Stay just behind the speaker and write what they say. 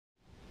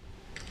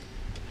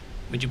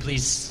Would you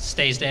please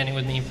stay standing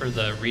with me for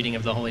the reading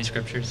of the Holy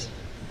Scriptures?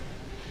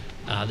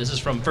 This is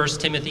from 1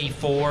 Timothy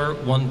 4,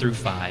 1 through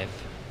 5.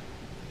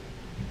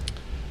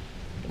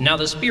 Now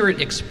the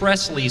Spirit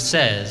expressly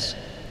says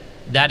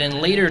that in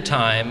later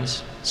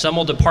times some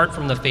will depart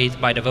from the faith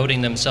by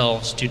devoting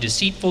themselves to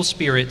deceitful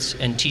spirits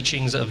and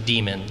teachings of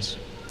demons,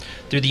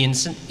 through the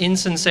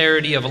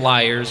insincerity of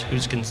liars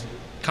whose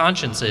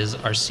consciences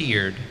are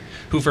seared,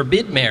 who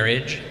forbid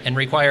marriage and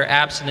require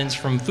abstinence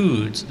from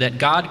foods that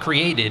God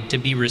created to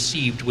be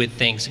received with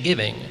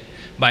thanksgiving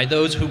by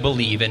those who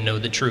believe and know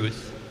the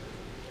truth.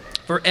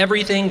 For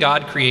everything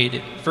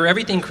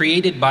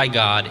created by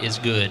God is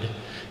good,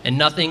 and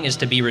nothing is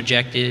to be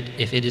rejected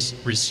if it is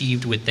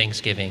received with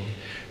thanksgiving,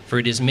 for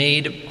it is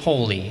made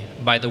holy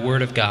by the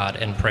word of God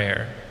and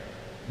prayer.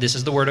 This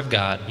is the word of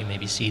God. You may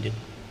be seated.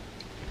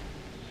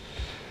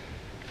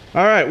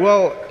 All right,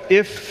 well,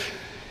 if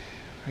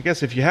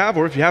you have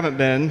or if you haven't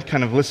been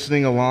kind of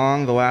listening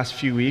along the last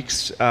few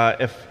weeks,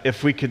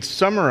 if we could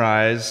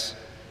summarize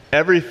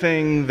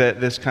everything that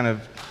this kind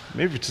of,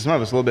 maybe to some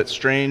of us, a little bit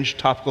strange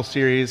topical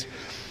series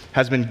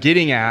has been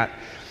getting at,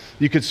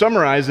 you could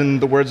summarize in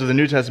the words of the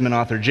New Testament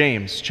author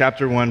James,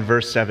 chapter 1,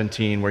 verse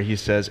 17, where he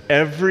says,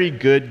 "Every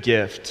good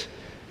gift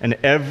and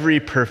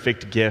every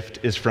perfect gift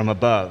is from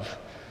above,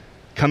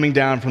 coming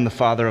down from the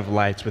Father of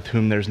lights, with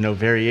whom there's no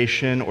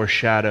variation or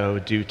shadow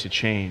due to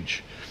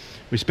change."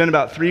 We spent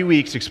about 3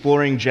 weeks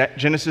exploring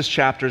Genesis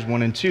chapters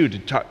 1 and 2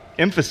 to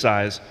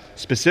emphasize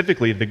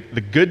specifically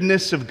the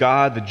goodness of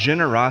God, the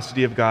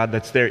generosity of God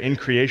that's there in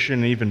creation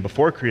and even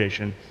before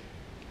creation,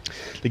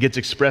 that gets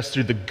expressed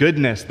through the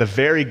goodness, the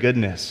very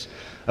goodness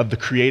of the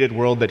created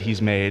world that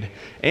he's made,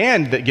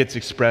 and that gets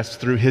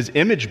expressed through his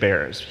image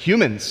bearers,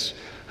 humans,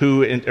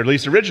 who, at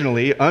least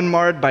originally,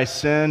 unmarred by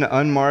sin,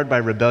 unmarred by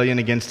rebellion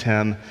against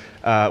him,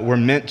 were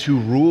meant to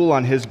rule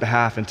on his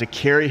behalf and to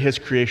carry his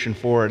creation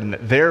forward, and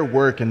that their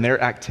work and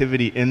their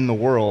activity in the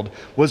world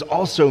was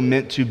also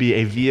meant to be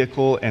a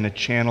vehicle and a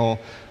channel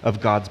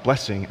of God's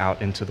blessing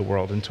out into the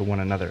world, into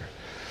one another.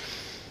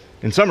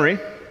 In summary,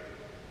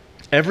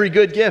 every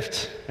good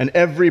gift and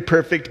every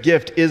perfect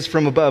gift is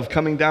from above,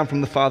 coming down from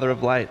the Father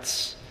of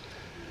lights.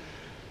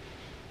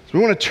 So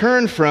we want to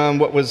turn from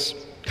what was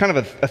kind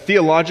of a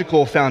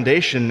theological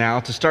foundation now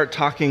to start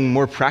talking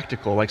more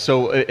practical.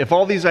 So if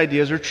all these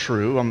ideas are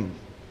true, I'm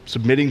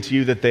submitting to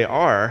you that they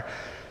are,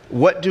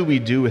 what do we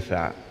do with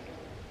that?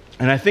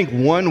 And I think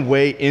one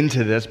way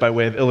into this, by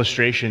way of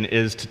illustration,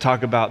 is to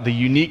talk about the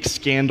unique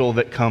scandal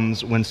that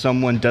comes when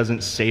someone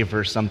doesn't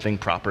savor something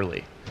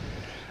properly.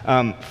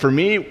 For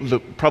me,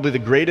 probably the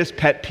greatest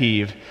pet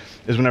peeve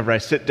is whenever I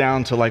sit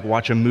down to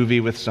watch a movie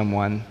with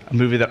someone, a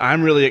movie that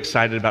I'm really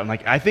excited about, and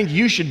I think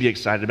you should be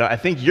excited about, I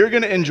think you're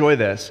going to enjoy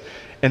this,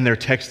 and they're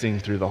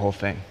texting through the whole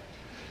thing.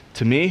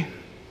 To me,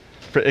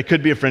 it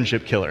could be a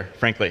friendship killer,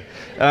 frankly.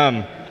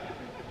 No,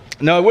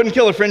 it wouldn't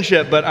kill a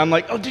friendship, but I'm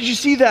like, "Oh, did you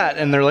see that?"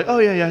 And they're like, "Oh,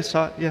 yeah, I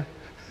saw it, yeah."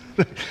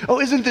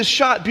 "Oh, isn't this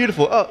shot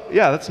beautiful?" "Oh,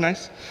 yeah, that's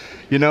nice."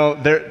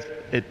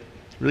 It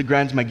really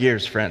grinds my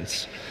gears,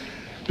 friends.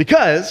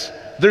 Because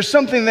there's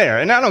something there,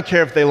 and I don't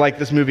care if they like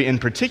this movie in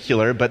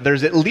particular, but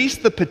there's at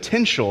least the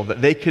potential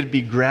that they could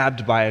be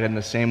grabbed by it in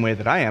the same way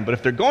that I am. But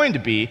if they're going to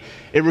be,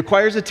 it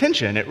requires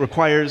attention. It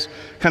requires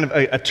kind of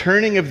a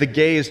turning of the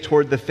gaze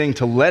toward the thing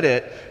to let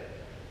it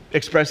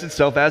express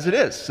itself as it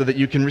is, so that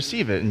you can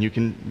receive it, and you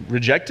can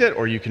reject it,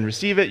 or you can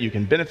receive it, you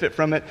can benefit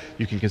from it,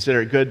 you can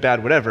consider it good,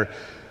 bad, whatever.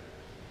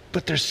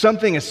 But there's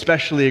something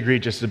especially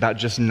egregious about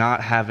just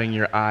not having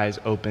your eyes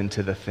open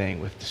to the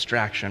thing with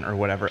distraction or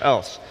whatever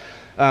else.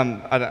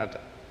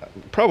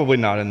 Probably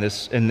not in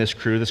this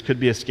crew. This could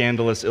be a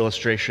scandalous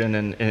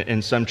illustration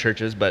in some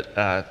churches, but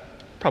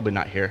probably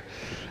not here.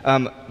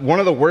 One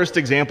of the worst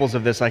examples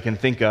of this I can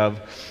think of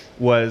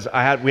was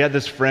we had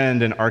this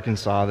friend in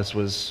Arkansas. This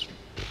was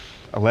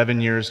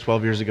 11 years,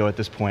 12 years ago at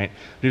this point.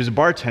 He was a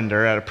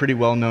bartender at a pretty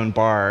well-known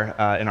bar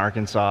in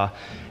Arkansas,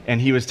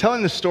 and he was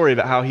telling the story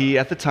about how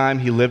at the time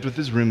he lived with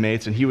his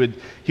roommates, and he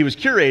was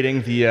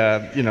curating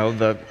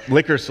the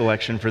liquor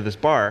selection for this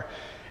bar.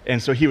 And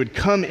so he would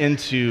come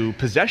into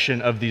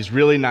possession of these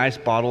really nice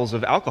bottles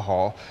of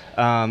alcohol,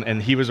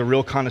 and he was a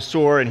real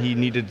connoisseur, and he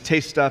needed to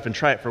taste stuff and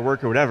try it for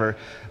work or whatever.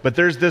 But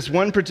there's this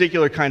one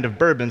particular kind of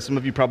bourbon, some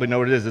of you probably know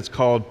what it is, it's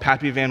called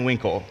Pappy Van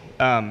Winkle.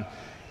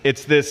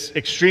 It's this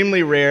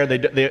extremely rare,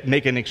 they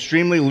make an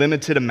extremely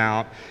limited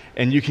amount,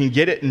 and you can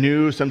get it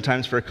new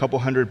sometimes for a couple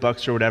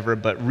 $100 or whatever,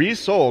 but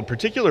resold,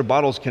 particular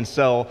bottles can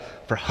sell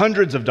for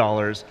hundreds of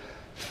dollars,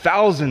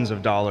 thousands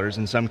of dollars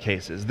in some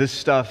cases. This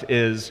stuff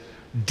is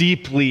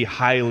deeply,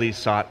 highly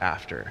sought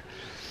after.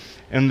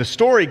 And the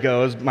story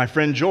goes, my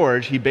friend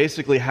George, he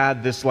basically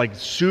had this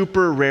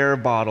super rare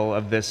bottle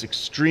of this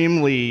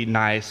extremely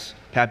nice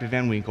Pappy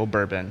Van Winkle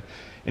bourbon,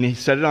 and he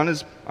set it on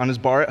his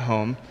bar at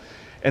home.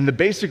 And the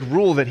basic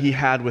rule that he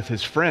had with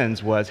his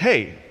friends was,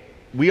 hey,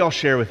 we all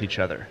share with each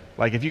other.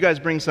 If you guys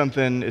bring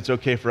something, it's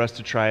okay for us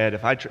to try it.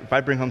 If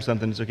I bring home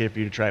something, it's okay for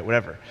you to try it,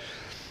 whatever.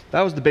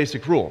 That was the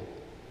basic rule.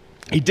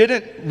 He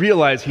didn't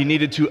realize he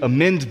needed to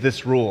amend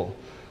this rule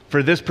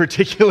for this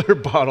particular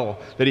bottle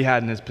that he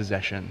had in his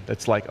possession.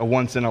 That's like a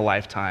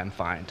once-in-a-lifetime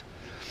find.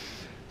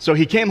 So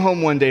he came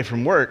home one day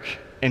from work,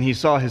 and he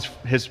saw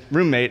his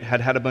roommate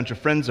had a bunch of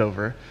friends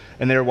over,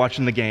 and they were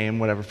watching the game,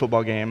 whatever,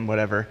 football game,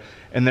 whatever,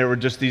 and there were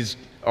just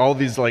all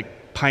these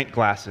like pint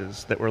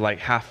glasses that were like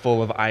half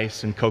full of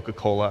ice and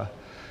Coca-Cola.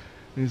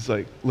 And he's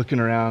like looking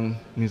around,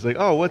 and he's like,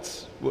 "Oh,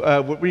 what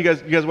were you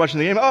guys watching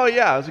the game?" "Oh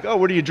yeah." I was like, "Oh,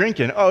 what are you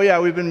drinking?" "Oh yeah,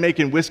 we've been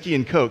making whiskey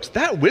and Cokes."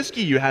 "That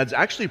whiskey you had's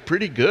actually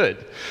pretty good."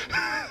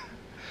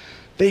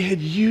 They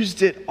had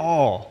used it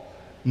all,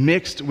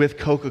 mixed with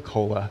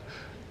Coca-Cola.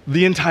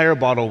 The entire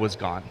bottle was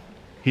gone.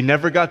 He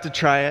never got to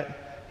try it.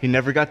 He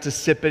never got to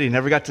sip it. He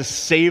never got to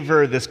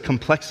savor this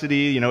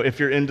complexity. If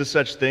you're into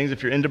such things,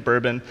 if you're into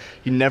bourbon,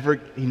 he never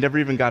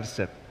even got a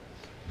sip,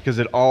 because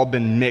it all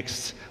been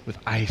mixed with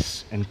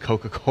ice and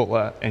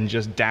Coca-Cola and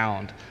just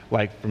downed,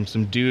 like from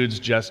some dudes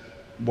just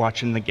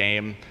watching the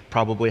game,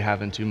 probably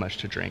having too much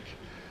to drink.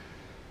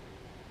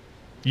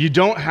 You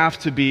don't have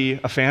to be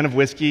a fan of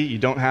whiskey. You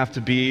don't have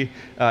to be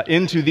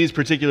into these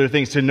particular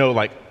things to know,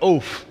 like,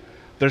 oh,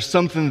 there's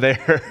something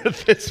there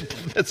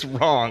that's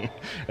wrong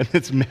and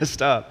it's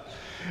messed up.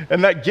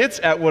 And that gets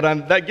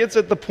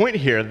at the point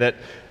here that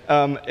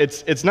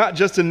it's not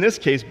just in this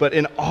case, but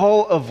in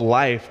all of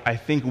life, I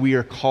think we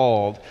are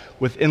called,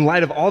 in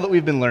light of all that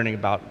we've been learning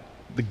about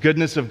the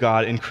goodness of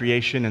God in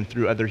creation and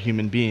through other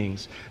human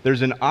beings,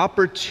 there's an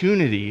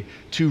opportunity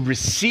to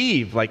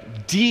receive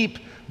like deep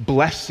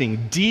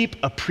blessing, deep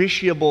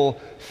appreciable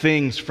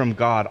things from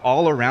God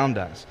all around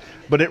us.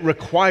 But it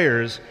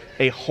requires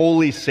a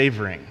holy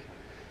savoring.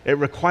 It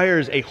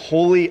requires a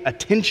holy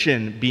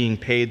attention being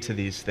paid to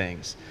these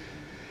things.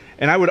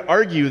 And I would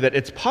argue that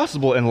it's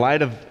possible in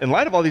light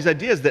of all these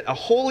ideas that a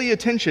holy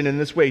attention in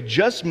this way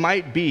just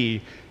might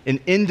be an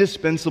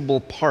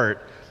indispensable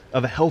part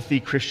of a healthy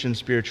Christian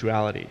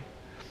spirituality.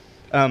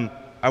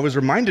 I was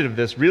reminded of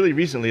this really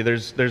recently.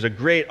 There's a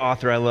great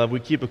author I love. We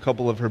keep a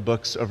couple of her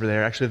books over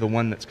there. Actually, the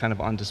one that's kind of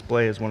on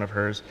display is one of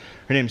hers.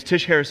 Her name's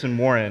Tish Harrison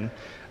Warren.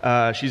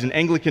 She's an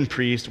Anglican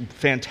priest,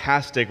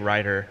 fantastic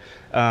writer.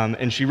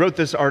 And she wrote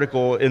this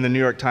article in the New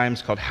York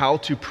Times called "How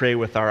to Pray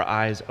with Our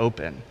Eyes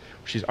Open."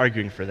 She's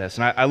arguing for this.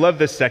 And I love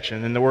this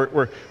section. And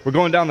we're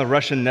going down the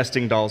Russian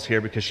nesting dolls here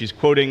because she's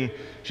quoting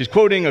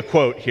a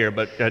quote here,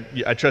 but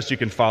I trust you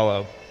can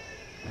follow.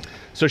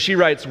 So she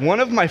writes, "One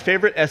of my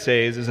favorite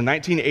essays is a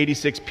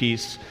 1986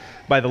 piece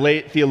by the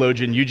late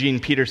theologian Eugene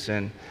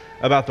Peterson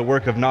about the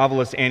work of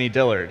novelist Annie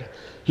Dillard.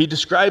 He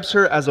describes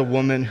her as a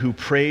woman who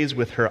prays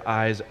with her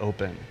eyes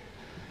open.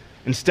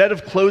 Instead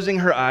of closing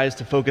her eyes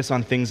to focus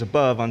on things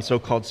above, on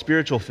so-called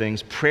spiritual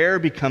things, prayer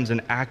becomes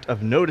an act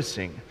of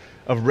noticing,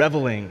 of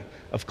reveling,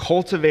 of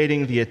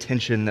cultivating the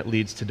attention that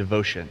leads to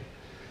devotion.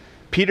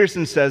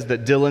 Peterson says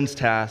that Dillon's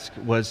task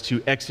was to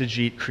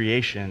exegete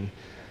creation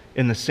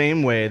in the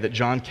same way that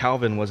John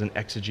Calvin was an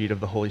exegete of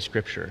the Holy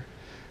Scripture.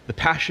 The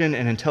passion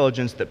and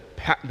intelligence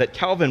that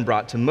Calvin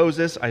brought to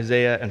Moses,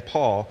 Isaiah, and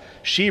Paul,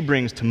 she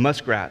brings to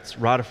muskrats,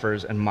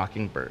 rotifers, and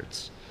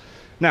mockingbirds."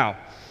 Now,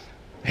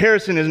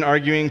 Harrison isn't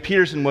arguing,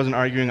 Peterson wasn't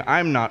arguing,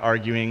 I'm not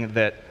arguing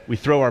that we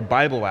throw our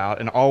Bible out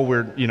and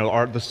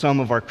the sum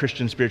of our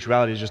Christian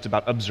spirituality is just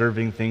about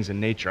observing things in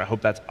nature. I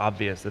hope that's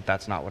obvious that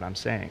that's not what I'm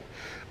saying.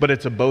 But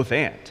it's a both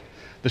and.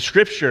 The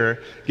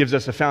Scripture gives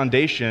us a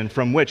foundation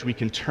from which we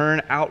can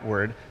turn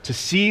outward to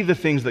see the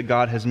things that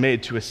God has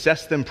made, to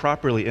assess them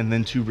properly, and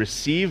then to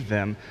receive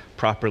them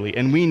properly.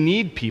 And we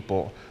need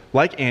people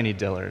like Annie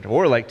Dillard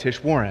or like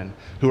Tish Warren,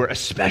 who are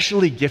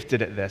especially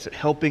gifted at this, at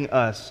helping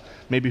us,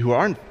 maybe who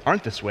aren't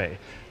this way,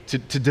 to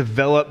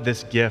develop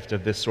this gift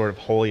of this sort of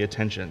holy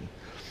attention.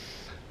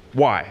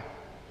 Why?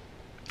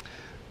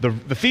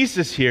 The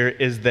thesis here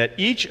is that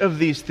each of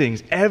these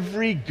things,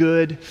 every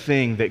good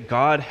thing that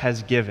God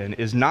has given,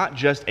 is not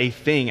just a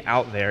thing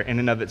out there in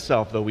and of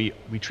itself, though we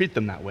treat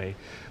them that way,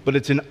 but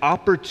it's an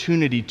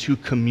opportunity to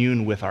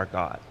commune with our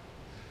God.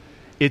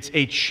 It's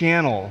a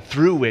channel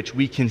through which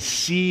we can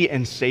see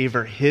and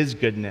savor His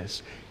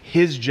goodness,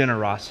 His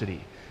generosity,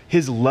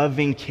 His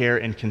loving care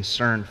and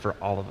concern for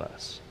all of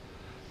us.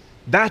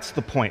 That's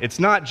the point. It's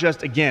not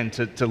just, again,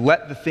 to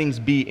let the things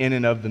be in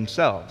and of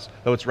themselves,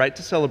 though it's right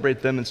to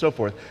celebrate them and so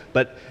forth,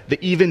 but the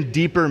even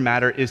deeper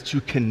matter is to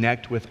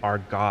connect with our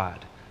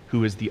God,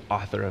 who is the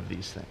author of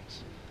these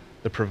things,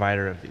 the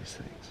provider of these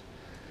things.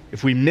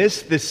 If we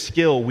miss this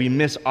skill, we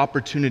miss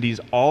opportunities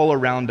all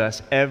around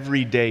us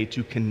every day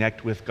to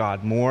connect with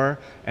God more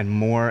and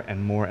more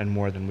and more and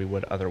more than we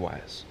would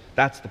otherwise.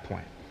 That's the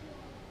point.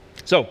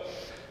 So,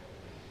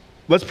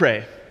 let's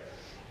pray.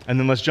 And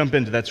then let's jump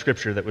into that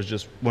scripture that was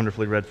just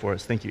wonderfully read for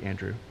us. Thank you,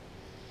 Andrew.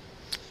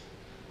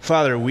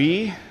 Father,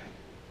 we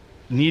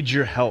need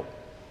your help.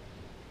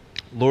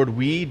 Lord,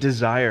 I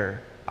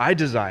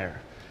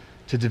desire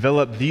to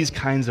develop these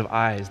kinds of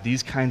eyes,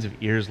 these kinds of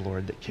ears,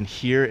 Lord, that can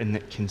hear and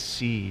that can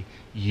see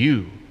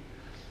you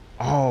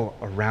all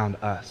around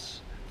us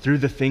through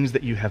the things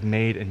that you have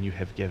made and you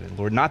have given.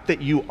 Lord, not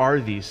that you are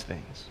these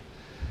things,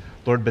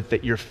 Lord, but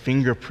that your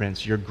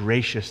fingerprints, your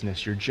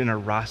graciousness, your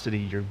generosity,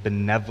 your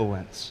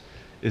benevolence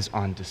is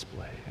on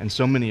display, and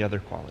so many other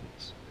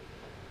qualities.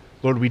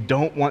 Lord, we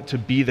don't want to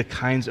be the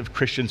kinds of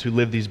Christians who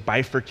live these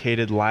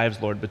bifurcated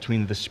lives, Lord,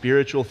 between the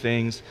spiritual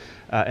things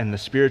and the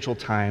spiritual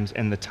times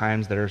and the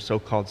times that are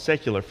so-called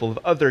secular, full of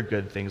other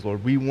good things,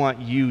 Lord. We want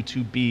you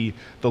to be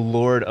the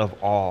Lord of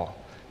all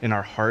in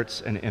our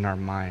hearts and in our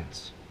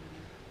minds,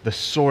 the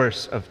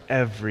source of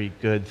every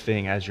good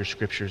thing as your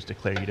scriptures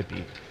declare you to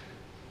be.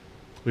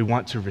 We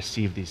want to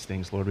receive these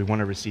things, Lord. We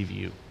want to receive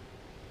you.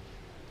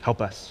 Help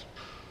us.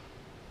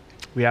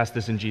 We ask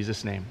this in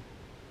Jesus' name.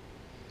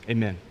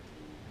 Amen.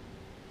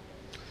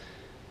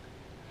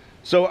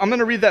 So I'm going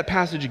to read that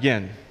passage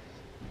again.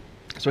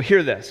 So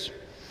hear this.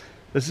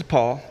 This is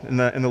Paul in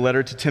the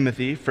letter to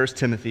Timothy, 1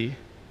 Timothy.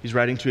 He's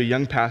writing to a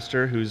young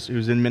pastor who's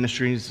in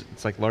ministry.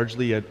 It's like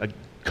largely a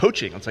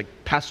coaching. It's like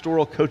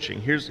pastoral coaching.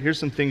 Here's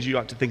some things you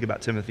ought to think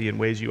about, Timothy, and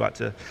ways you ought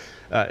to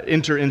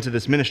enter into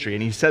this ministry.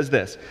 And he says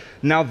this,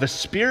 "Now the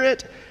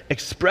Spirit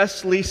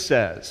expressly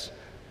says,"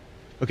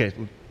 okay,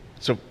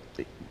 so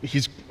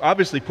he's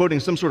obviously quoting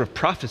some sort of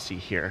prophecy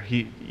here.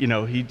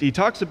 He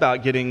talks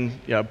about getting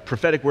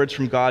prophetic words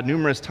from God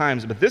numerous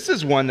times, but this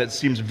is one that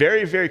seems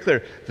very, very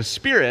clear. The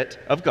Spirit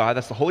of God,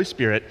 that's the Holy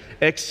Spirit,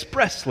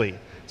 expressly.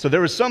 So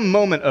there was some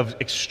moment of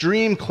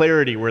extreme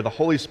clarity where the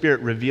Holy Spirit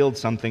revealed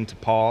something to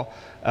Paul,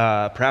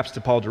 perhaps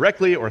to Paul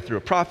directly or through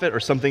a prophet or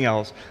something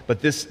else.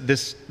 But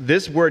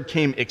this word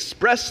came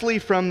expressly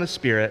from the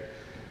Spirit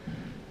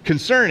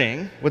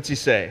concerning, what's he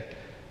say?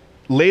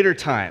 Later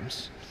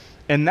times.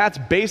 And that's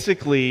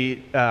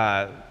basically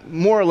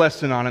more or less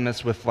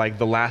synonymous with like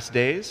the last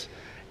days.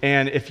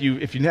 And if you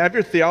have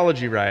your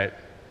theology right,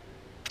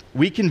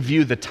 we should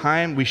view the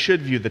time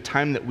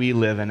that we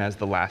live in as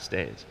the last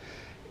days.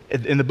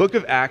 In the book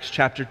of Acts,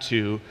 chapter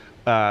 2,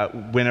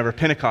 whenever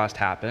Pentecost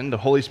happened, the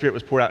Holy Spirit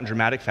was poured out in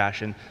dramatic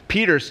fashion.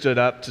 Peter stood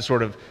up to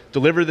sort of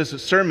deliver this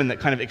sermon that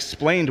kind of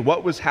explained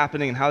what was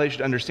happening and how they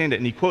should understand it.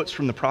 And he quotes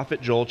from the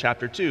prophet Joel,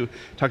 chapter 2,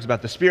 talks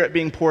about the Spirit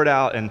being poured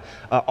out and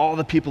all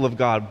the people of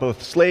God,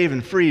 both slave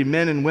and free,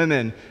 men and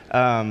women,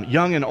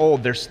 young and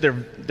old.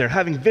 They're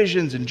having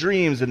visions and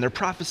dreams and they're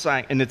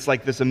prophesying. And it's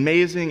like this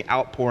amazing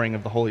outpouring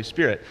of the Holy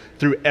Spirit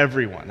through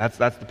everyone. That's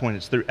the point.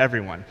 It's through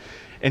everyone.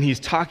 And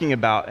he's talking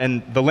about,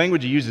 and the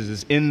language he uses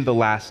is in the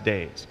last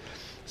days.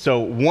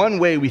 So one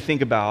way we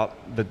think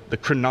about the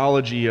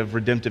chronology of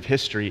redemptive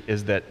history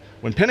is that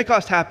when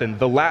Pentecost happened,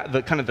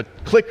 the kind of the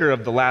clicker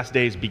of the last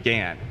days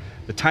began.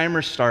 The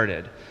timer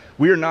started.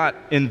 We are not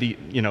in the,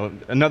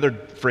 another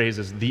phrase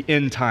is the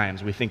end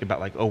times. We think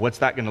about like, oh, what's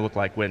that going to look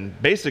like when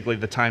basically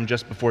the time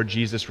just before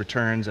Jesus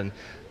returns and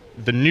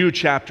the new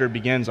chapter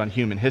begins on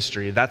human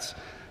history.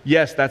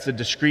 Yes, that's a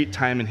discrete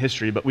time in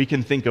history, but we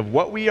can think of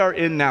what we are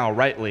in now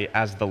rightly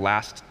as the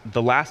last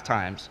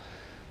times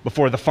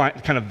before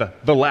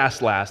the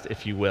last,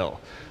 if you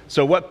will.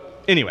 So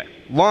anyway,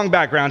 long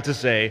background to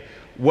say,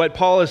 what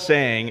Paul is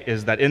saying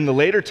is that in the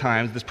later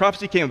times, this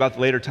prophecy came about the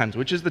later times,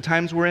 which is the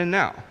times we're in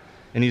now.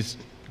 And he's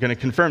going to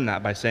confirm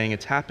that by saying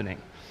it's happening.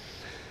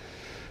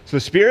 So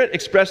the Spirit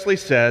expressly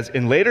says,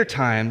 in later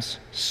times,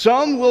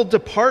 some will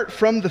depart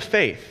from the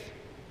faith.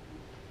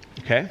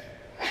 Okay?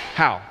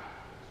 How?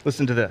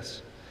 Listen to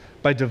this.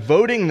 By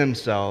devoting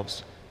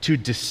themselves to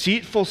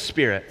deceitful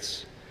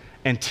spirits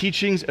and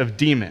teachings of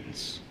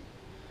demons,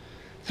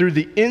 through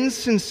the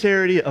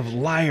insincerity of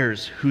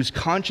liars whose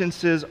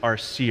consciences are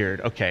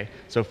seared. Okay,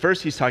 so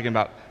first he's talking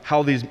about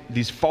how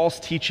these false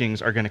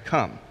teachings are going to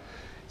come.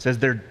 It says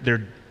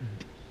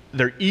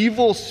they're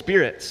evil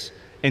spirits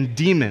and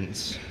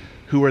demons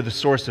who are the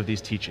source of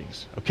these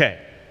teachings. Okay,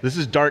 this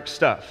is dark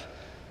stuff.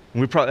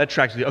 And that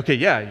tracks with, okay,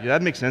 yeah,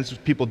 that makes sense.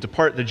 People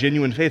depart the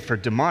genuine faith for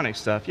demonic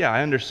stuff. Yeah,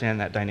 I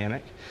understand that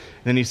dynamic.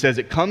 And then he says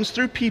it comes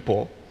through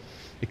people.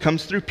 It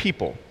comes through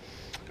people.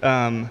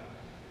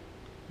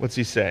 What's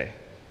he say?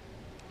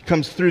 It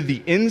comes through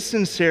the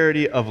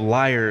insincerity of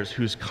liars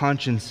whose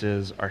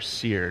consciences are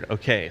seared.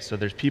 Okay, so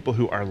there's people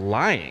who are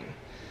lying,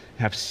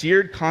 have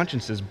seared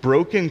consciences,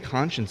 broken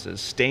consciences,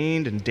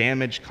 stained and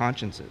damaged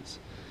consciences,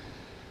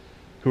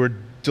 who are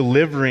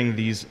delivering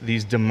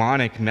these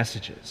demonic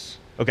messages.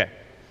 Okay.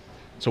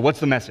 So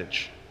what's the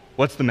message?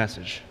 What's the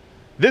message?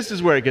 This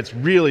is where it gets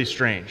really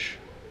strange.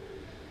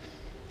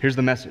 Here's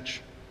the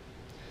message.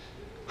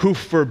 Who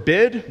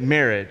forbid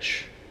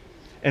marriage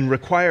and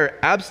require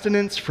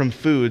abstinence from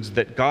foods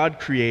that God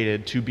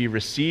created to be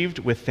received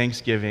with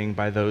thanksgiving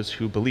by those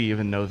who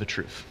believe and know the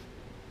truth.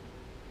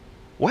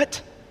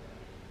 What?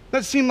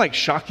 That seemed like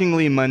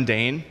shockingly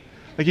mundane.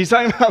 Like he's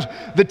talking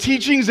about the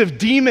teachings of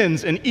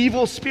demons and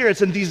evil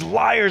spirits and these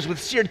liars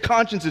with seared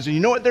consciences. And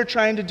you know what they're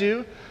trying to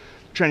do?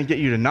 Trying to get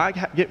you to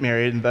not get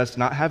married and thus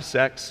not have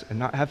sex and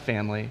not have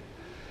family.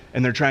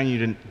 And they're trying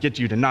to get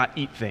you to not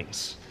eat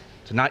things,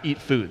 to not eat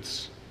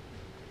foods.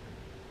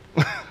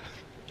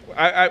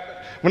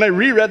 When I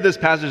reread this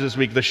passage this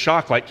week, the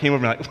shock came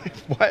over me like,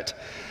 what?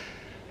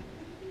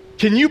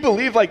 Can you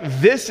believe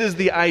this is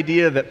the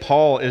idea that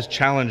Paul is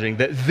challenging,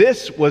 that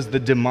this was the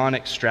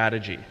demonic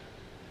strategy?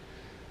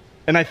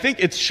 And I think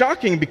it's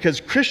shocking because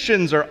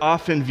Christians are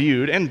often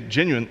viewed, and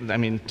genuine, I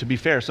mean, to be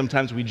fair,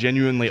 sometimes we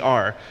genuinely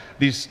are,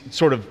 these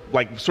sort of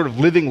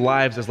living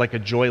lives as like a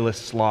joyless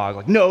slog.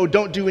 Like, no,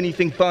 don't do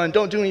anything fun,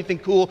 don't do anything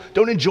cool,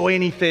 don't enjoy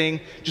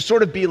anything. Just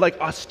sort of be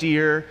like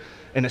austere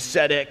and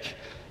ascetic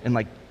and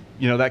like,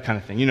 that kind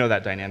of thing. You know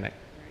that dynamic.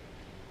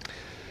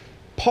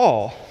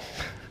 Paul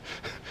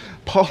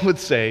would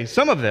say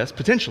some of this,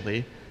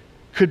 potentially,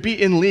 could be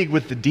in league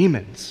with the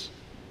demons,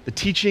 the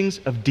teachings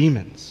of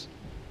demons.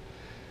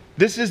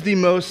 This is the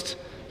most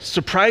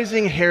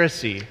surprising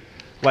heresy,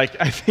 like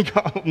I think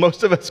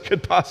most of us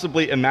could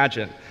possibly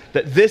imagine,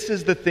 that this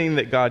is the thing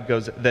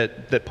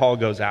that Paul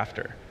goes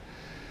after.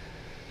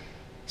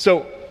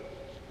 So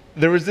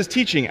there was this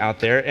teaching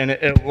out there, and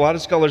a lot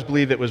of scholars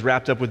believe it was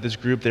wrapped up with this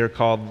group. They were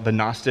called the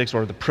Gnostics,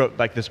 or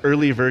this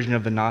early version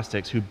of the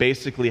Gnostics, who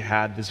basically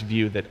had this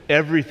view that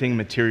everything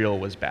material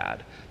was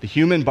bad. The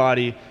human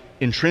body,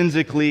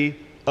 intrinsically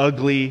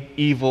ugly,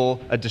 evil,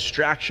 a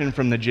distraction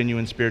from the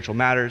genuine spiritual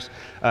matters,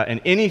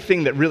 and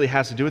anything that really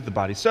has to do with the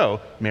body.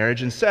 So,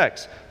 marriage and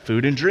sex,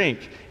 food and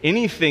drink,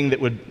 anything that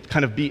would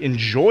kind of be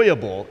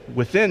enjoyable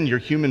within your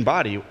human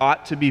body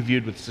ought to be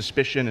viewed with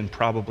suspicion and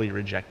probably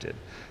rejected.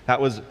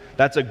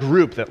 That's a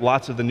group that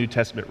lots of the New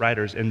Testament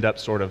writers end up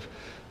sort of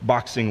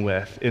boxing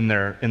with in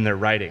their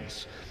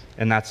writings.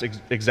 And that's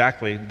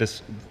exactly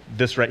this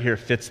right here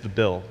fits the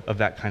bill of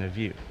that kind of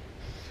view.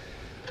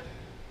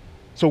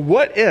 So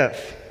what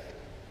if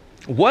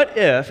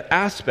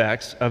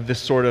aspects of this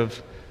sort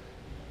of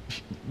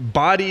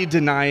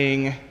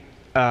body-denying,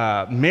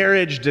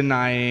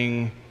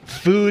 marriage-denying,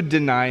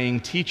 food-denying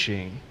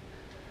teaching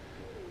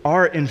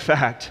are, in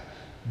fact,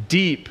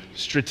 deep,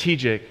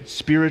 strategic,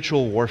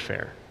 spiritual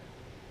warfare?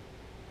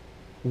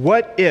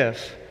 What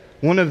if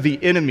one of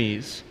the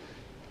enemy's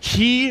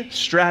key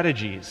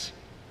strategies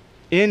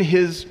in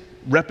his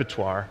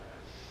repertoire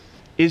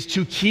is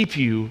to keep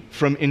you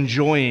from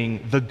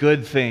enjoying the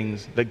good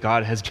things that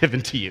God has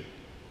given to you?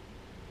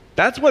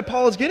 That's what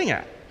Paul is getting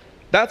at.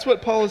 That's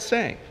what Paul is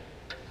saying.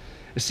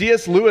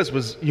 C.S. Lewis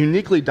was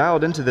uniquely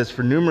dialed into this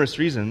for numerous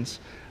reasons.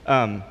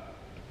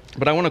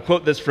 But I want to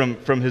quote this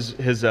from his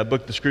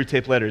book, The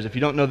Screwtape Letters. If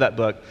you don't know that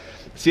book,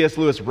 C.S.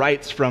 Lewis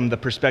writes from the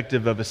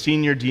perspective of a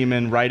senior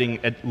demon writing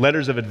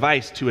letters of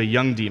advice to a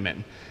young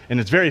demon. And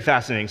it's very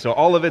fascinating. So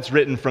all of it's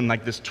written from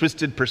like this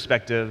twisted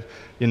perspective,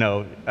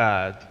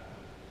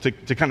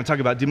 to kind of talk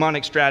about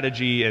demonic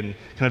strategy and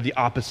kind of the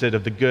opposite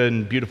of the good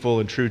and beautiful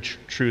and true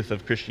truth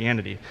of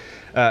Christianity.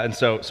 And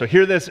so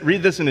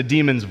read this in a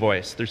demon's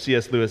voice through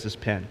C.S. Lewis's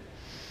pen.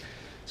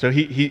 So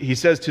he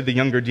says to the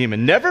younger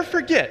demon, "Never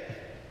forget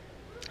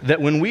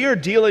that when we are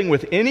dealing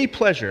with any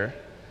pleasure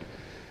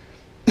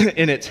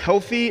in its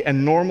healthy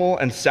and normal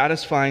and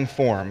satisfying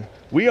form,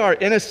 we are,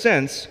 in a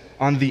sense,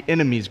 on the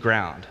enemy's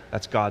ground."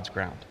 That's God's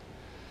ground.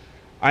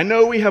 "I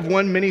know we have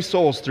won many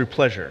souls through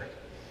pleasure.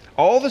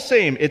 All the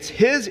same, it's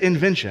his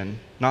invention,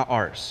 not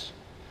ours.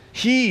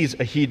 He's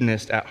a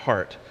hedonist at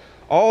heart.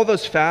 All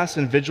those fasts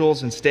and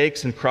vigils and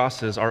stakes and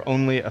crosses are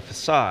only a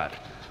facade.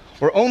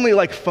 We're only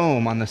like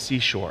foam on the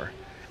seashore.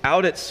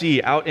 Out at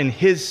sea, out in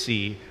his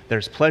sea,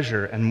 there's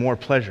pleasure and more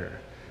pleasure.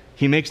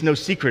 He makes no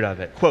secret of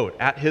it. Quote,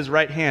 'At his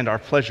right hand are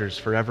pleasures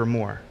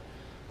forevermore,'"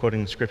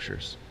 quoting the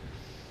scriptures.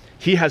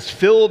 "He has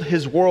filled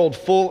his world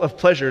full of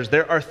pleasures.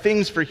 There are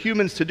things for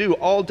humans to do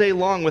all day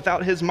long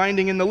without his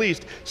minding in the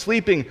least.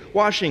 Sleeping,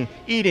 washing,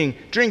 eating,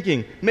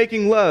 drinking,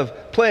 making love,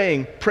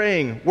 playing,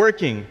 praying,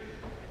 working.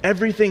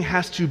 Everything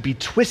has to be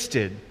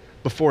twisted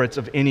before it's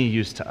of any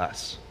use to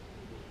us."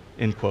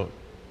 End quote.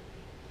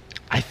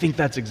 I think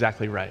that's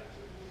exactly right.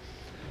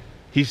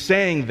 He's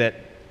saying that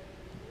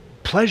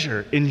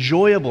pleasure,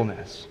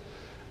 enjoyableness,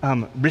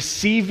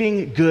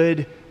 receiving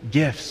good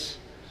gifts,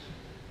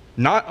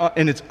 not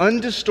in its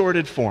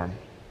undistorted form,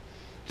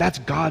 that's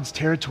God's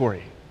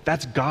territory.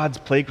 That's God's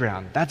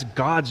playground. That's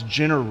God's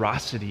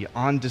generosity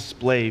on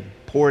display,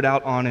 poured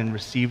out on and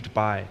received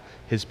by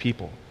his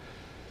people.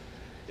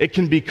 It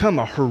can become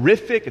a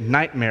horrific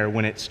nightmare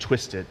when it's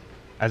twisted,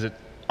 as it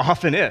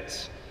often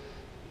is.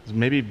 It's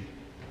maybe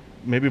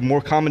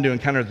more common to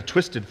encounter the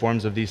twisted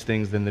forms of these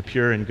things than the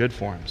pure and good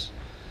forms.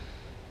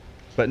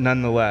 But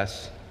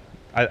nonetheless,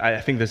 I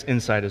think this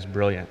insight is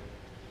brilliant.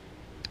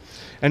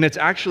 And it's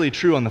actually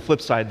true on the flip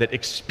side that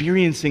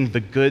experiencing the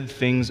good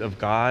things of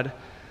God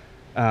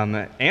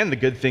and the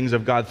good things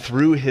of God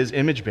through his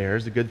image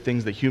bearers, the good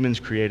things that humans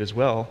create as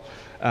well,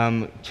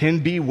 can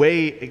be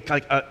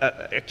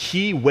a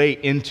key way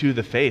into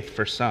the faith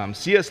for some.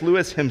 C.S.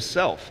 Lewis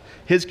himself,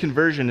 his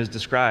conversion is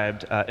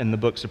described in the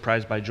book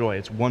Surprised by Joy.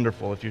 It's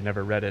wonderful if you've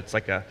never read it. It's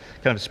like a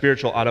kind of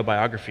spiritual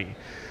autobiography.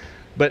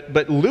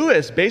 But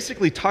Lewis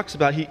basically talks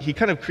about, he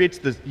kind of creates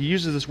this, he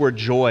uses this word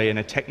joy in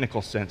a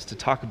technical sense to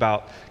talk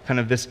about kind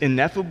of this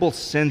ineffable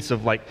sense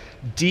of like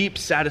deep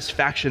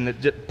satisfaction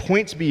that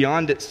points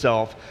beyond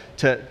itself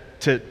to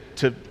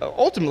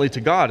ultimately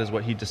to God is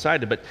what he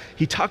decided. But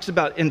he talks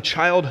about in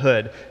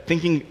childhood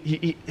thinking,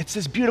 it's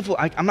this beautiful,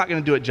 I'm not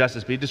going to do it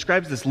justice, but he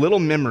describes this little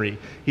memory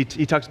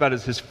he talks about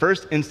as his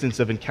first instance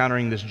of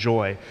encountering this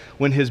joy,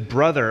 when his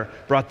brother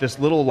brought this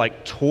little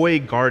like toy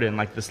garden,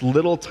 like this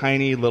little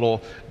tiny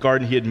little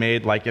garden he had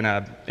made like in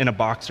a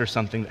box or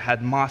something that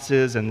had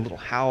mosses and little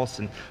house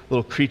and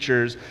little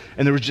creatures.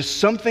 And there was just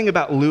something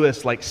about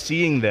Lewis like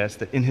seeing this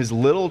that in his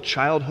little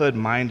childhood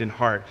mind and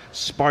heart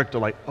sparked a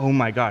like, oh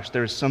my gosh,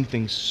 there is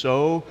something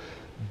so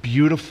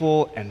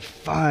beautiful and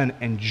fun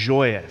and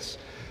joyous,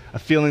 a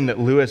feeling that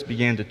Lewis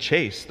began to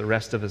chase the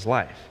rest of his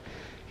life.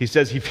 He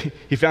says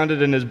he found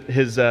it in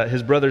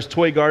his brother's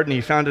toy garden.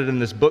 He found it in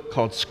this book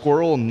called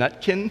Squirrel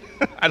Nutkin.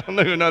 I don't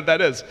even know what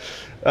that is.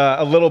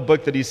 A little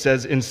book that he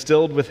says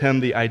instilled with him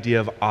the idea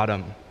of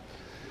autumn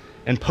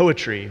and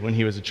poetry when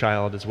he was a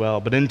child as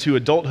well. But into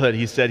adulthood,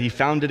 he said he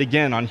found it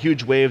again on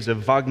huge waves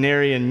of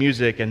Wagnerian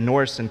music and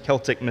Norse and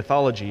Celtic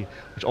mythology,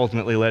 which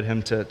ultimately led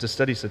him to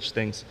study such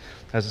things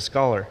as a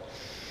scholar.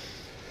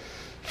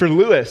 For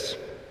Lewis,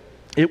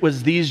 it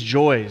was these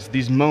joys,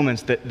 these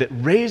moments that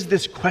raised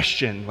this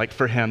question, like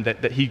for him,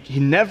 that he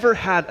never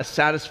had a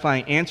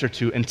satisfying answer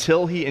to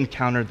until he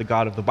encountered the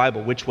God of the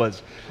Bible, which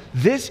was,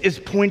 this is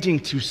pointing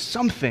to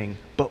something,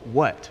 but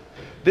what?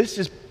 This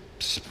is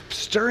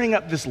stirring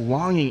up this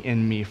longing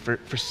in me for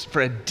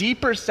a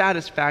deeper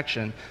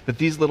satisfaction that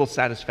these little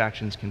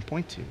satisfactions can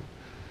point to.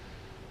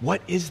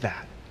 What is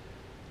that?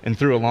 And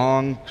through a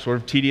long, sort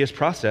of tedious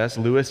process,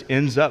 Lewis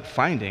ends up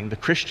finding the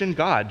Christian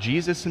God,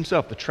 Jesus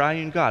himself, the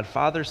triune God,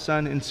 Father,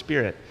 Son, and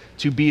Spirit,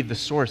 to be the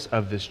source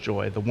of this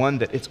joy, the one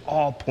that it's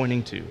all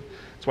pointing to.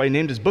 That's why he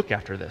named his book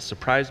after this,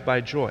 Surprised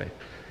by Joy.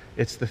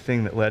 It's the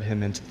thing that led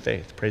him into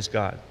faith. Praise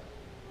God.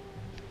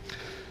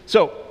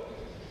 So,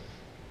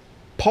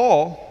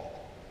 Paul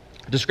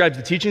describes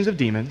the teachings of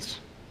demons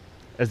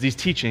as these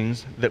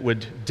teachings that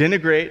would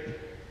denigrate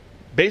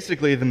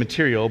basically the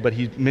material, but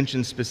he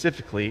mentions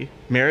specifically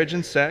marriage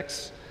and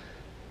sex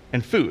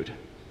and food.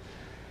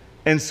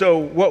 And so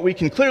what we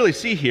can clearly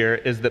see here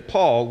is that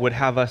Paul would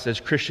have us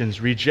as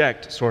Christians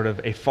reject sort of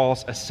a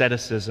false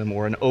asceticism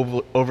or an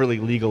overly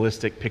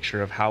legalistic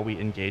picture of how we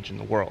engage in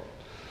the world.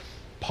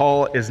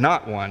 Paul is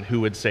not one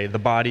who would say the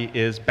body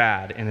is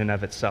bad in and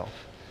of itself.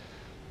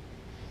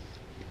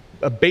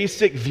 A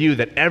basic view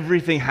that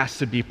everything has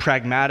to be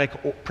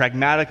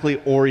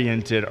pragmatically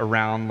oriented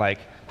around like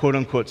quote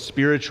unquote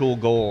spiritual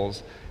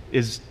goals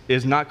is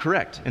not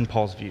correct in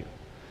Paul's view.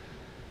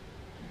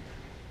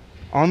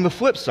 On the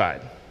flip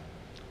side,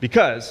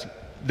 because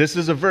this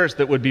is a verse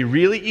that would be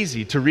really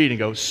easy to read and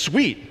go,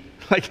 sweet,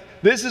 like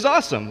this is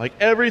awesome, like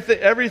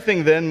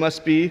everything then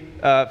must be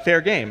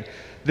fair game.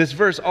 This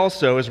verse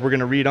also, as we're going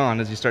to read on,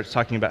 as he starts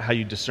talking about how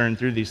you discern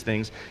through these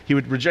things, he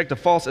would reject a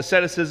false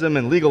asceticism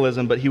and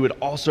legalism, but he would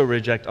also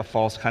reject a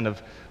false kind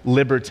of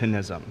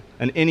libertinism,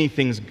 an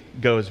anything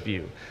goes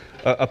view,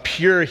 a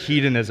pure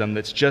hedonism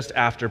that's just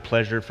after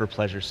pleasure for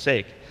pleasure's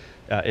sake,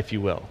 if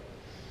you will.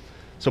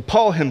 So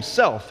Paul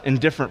himself, in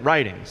different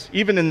writings,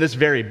 even in this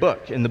very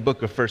book, in the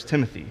book of 1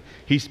 Timothy,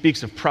 he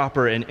speaks of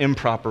proper and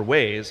improper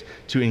ways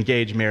to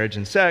engage marriage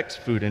and sex,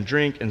 food and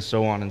drink, and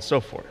so on and so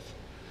forth.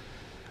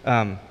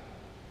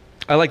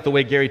 I like the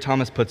way Gary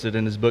Thomas puts it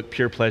in his book,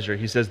 Pure Pleasure.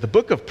 He says, the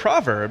book of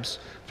Proverbs,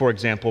 for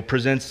example,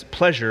 presents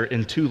pleasure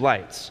in two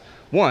lights.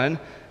 One,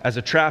 as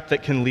a trap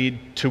that can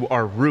lead to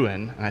our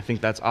ruin, and I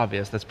think that's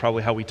obvious. That's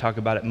probably how we talk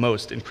about it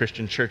most in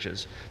Christian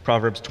churches.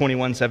 Proverbs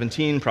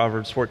 21:17,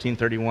 Proverbs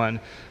 14:31.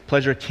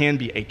 Pleasure can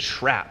be a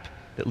trap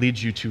that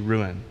leads you to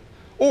ruin.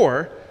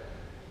 Or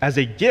as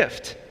a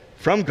gift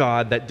from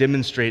God that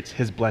demonstrates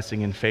his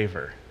blessing and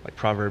favor, like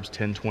Proverbs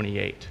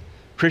 10:28.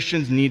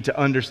 Christians need to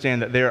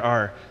understand that there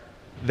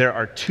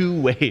are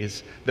two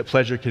ways that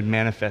pleasure can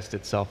manifest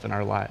itself in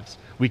our lives.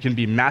 We can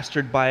be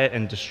mastered by it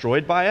and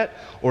destroyed by it,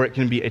 or it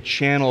can be a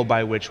channel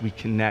by which we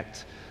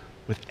connect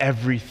with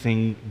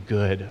everything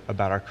good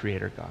about our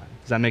Creator God.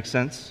 Does that make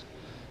sense?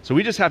 So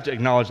we just have to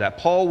acknowledge that.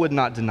 Paul would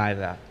not deny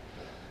that.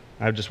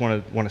 I just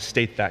want to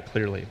state that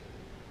clearly.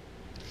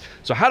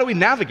 So how do we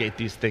navigate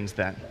these things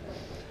then?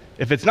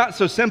 If it's not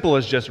so simple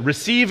as just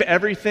receive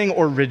everything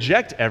or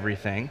reject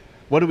everything,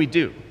 what do we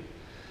do?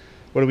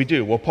 What do we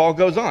do? Well, Paul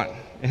goes on.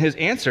 And his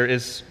answer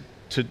is,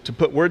 to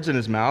put words in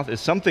his mouth,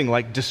 is something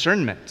like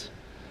discernment,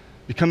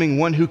 becoming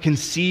one who can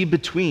see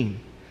between,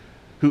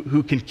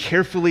 who can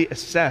carefully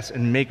assess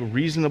and make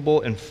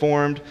reasonable,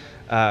 informed,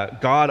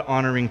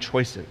 God-honoring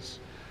choices.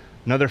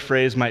 Another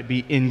phrase might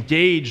be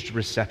engaged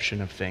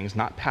reception of things,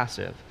 not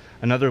passive.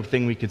 Another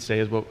thing we could say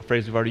is a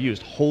phrase we've already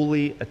used,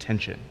 holy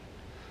attention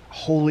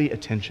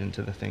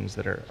to the things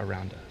that are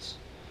around us.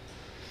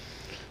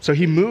 So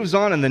he moves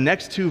on in the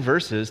next two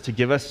verses to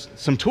give us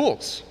some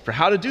tools for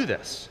how to do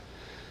this.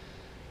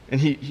 And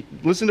he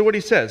listen to what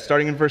he says,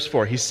 starting in verse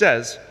 4. He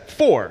says,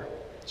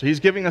 so he's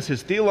giving us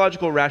his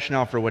theological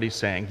rationale for what he's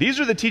saying. These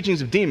are the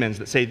teachings of demons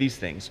that say these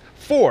things.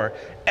 For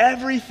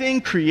everything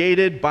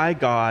created by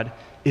God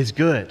is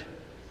good.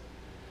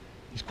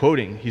 He's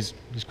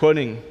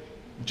quoting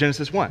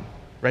Genesis 1,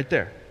 right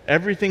there.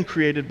 Everything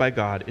created by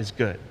God is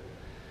good.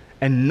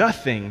 and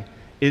nothing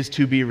is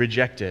to be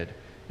rejected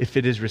if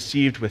it is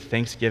received with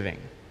thanksgiving,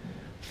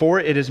 for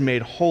it is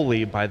made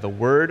holy by the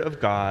word of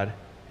God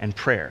and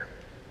prayer.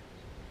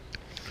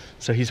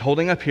 So he's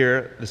holding up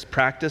here this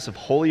practice of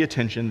holy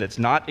attention that's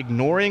not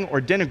ignoring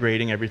or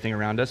denigrating everything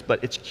around us,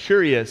 but it's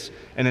curious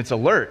and it's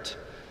alert.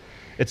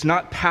 It's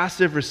not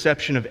passive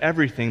reception of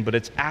everything, but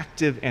it's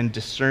active and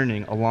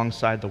discerning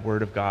alongside the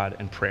word of God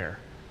and prayer.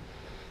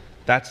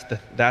 That's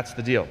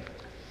the deal.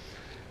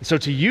 So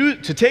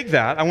to take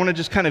that, I want to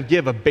just kind of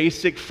give a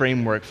basic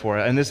framework for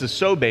it. And this is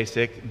so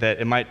basic that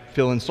it might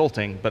feel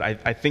insulting, but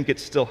I think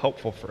it's still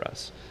helpful for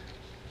us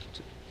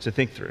to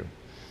think through.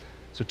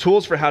 So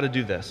tools for how to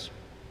do this.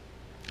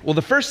 Well,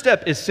 the first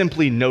step is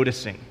simply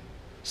noticing.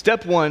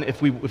 Step one,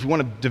 if we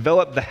want to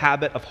develop the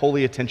habit of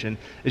holy attention,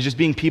 is just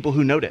being people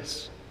who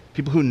notice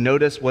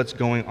what's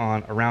going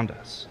on around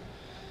us.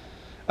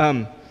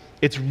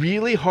 It's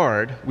really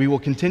hard, we will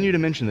continue to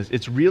mention this,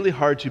 it's really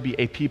hard to be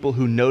a people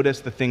who notice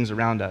the things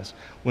around us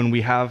when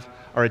we have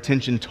our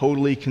attention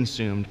totally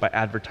consumed by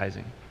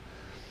advertising.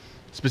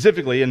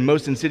 Specifically, and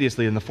most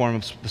insidiously, in the form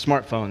of the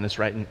smartphone that's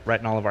right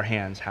in all of our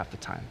hands half the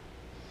time.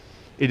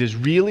 It is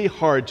really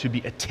hard to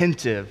be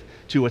attentive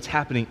to what's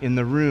happening in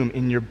the room,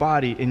 in your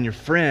body, in your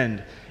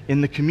friend,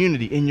 in the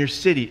community, in your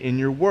city, in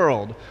your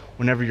world,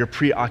 whenever you're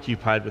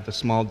preoccupied with a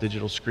small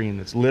digital screen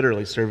that's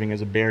literally serving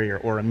as a barrier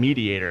or a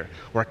mediator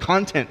or a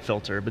content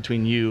filter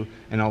between you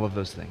and all of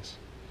those things.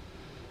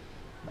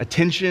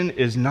 Attention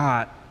is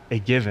not a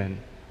given,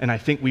 and I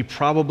think we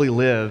probably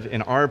live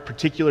in our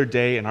particular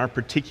day, in our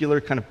particular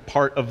kind of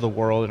part of the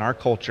world, in our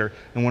culture,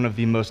 in one of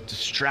the most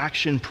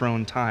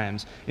distraction-prone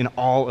times in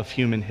all of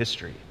human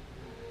history.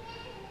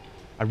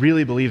 I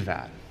really believe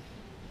that.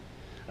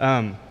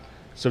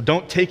 So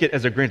don't take it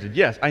as a granted.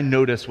 Yes, I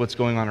notice what's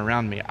going on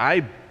around me.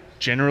 I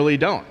generally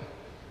don't.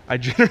 I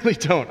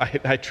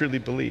truly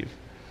believe.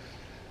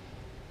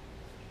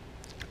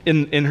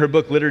 In her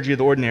book, Liturgy of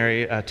the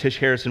Ordinary, Tish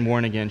Harrison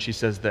Warren again, she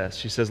says this.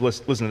 She says,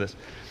 listen to this.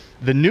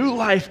 The new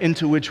life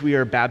into which we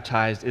are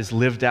baptized is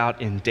lived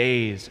out in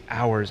days,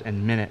 hours,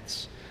 and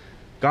minutes.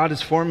 God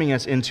is forming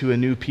us into a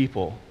new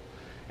people,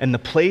 and the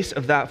place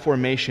of that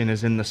formation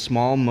is in the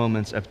small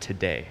moments of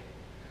today.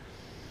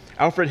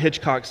 Alfred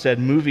Hitchcock said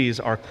movies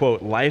are,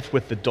 quote, life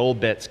with the dull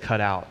bits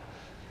cut out.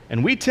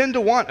 And we tend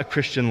to want a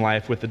Christian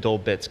life with the dull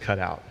bits cut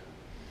out.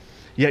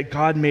 Yet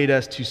God made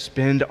us to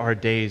spend our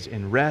days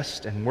in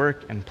rest and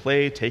work and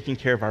play, taking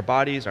care of our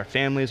bodies, our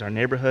families, our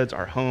neighborhoods,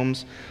 our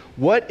homes.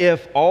 What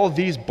if all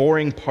these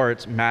boring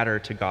parts matter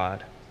to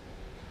God?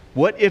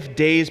 What if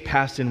days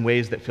passed in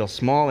ways that feel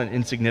small and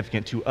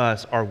insignificant to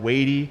us are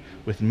weighty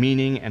with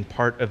meaning and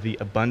part of the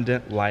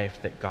abundant life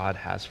that God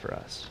has for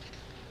us?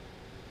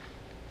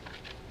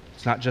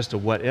 It's not just a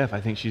what if. I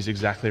think she's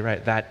exactly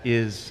right. That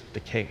is the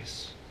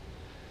case.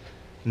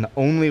 And the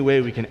only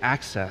way we can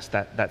access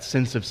that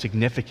sense of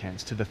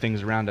significance to the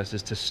things around us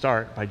is to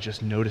start by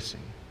just noticing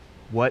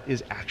what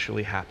is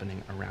actually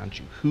happening around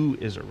you. Who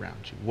is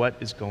around you? What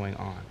is going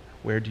on?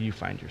 Where do you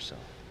find yourself?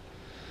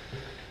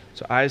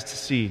 So eyes to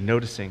see,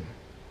 noticing.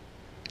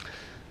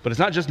 But it's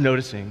not just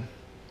noticing.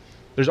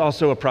 There's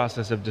also a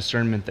process of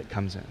discernment that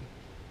comes in.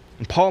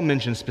 And Paul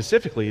mentions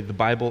specifically the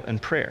Bible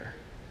and prayer.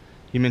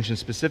 He mentions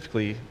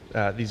specifically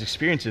these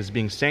experiences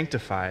being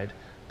sanctified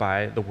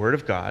by the Word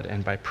of God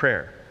and by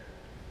prayer.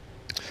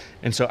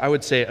 And so I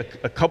would say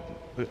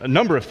a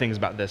number of things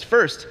about this.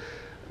 First,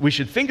 we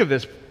should think of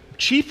this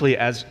chiefly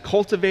as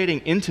cultivating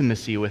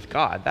intimacy with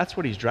God. That's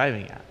what he's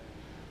driving at.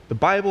 The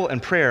Bible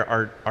and prayer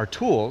are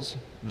tools,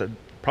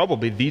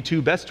 probably the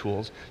two best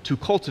tools, to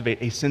cultivate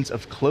a sense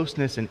of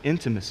closeness and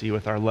intimacy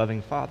with our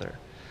loving Father.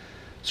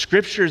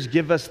 Scriptures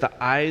give us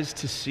the eyes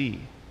to see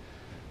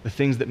the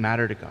things that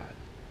matter to God.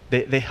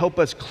 They help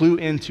us clue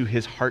into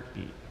his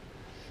heartbeat.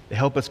 They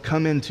help us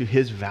come into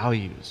his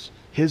values,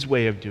 his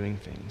way of doing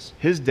things,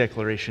 his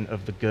declaration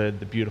of the good,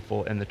 the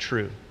beautiful, and the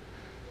true.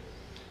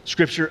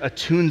 Scripture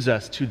attunes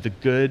us to the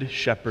good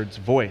shepherd's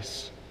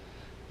voice.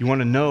 You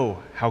want to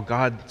know how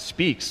God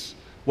speaks,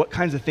 what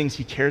kinds of things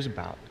he cares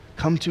about.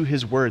 Come to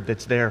his word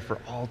that's there for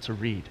all to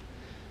read.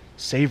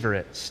 Savor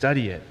it,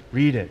 study it,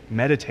 read it,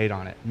 meditate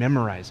on it,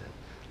 memorize it.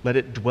 Let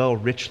it dwell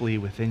richly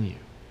within you.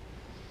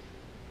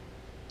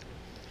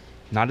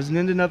 Not as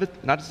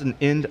an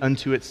end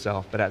unto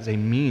itself, but as a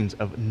means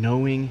of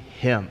knowing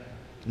him,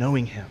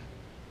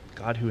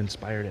 God who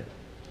inspired it.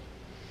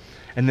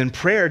 And then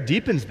prayer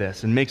deepens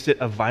this and makes it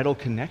a vital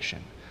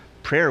connection.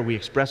 Prayer, we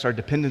express our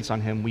dependence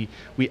on him.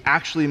 We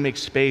actually make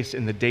space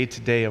in the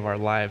day-to-day of our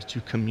lives to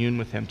commune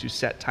with him, to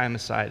set time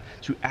aside,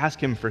 to ask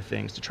him for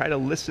things, to try to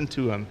listen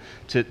to him,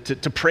 to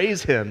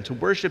praise him, to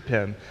worship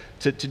him,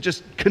 to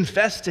just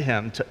confess to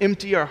him, to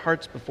empty our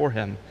hearts before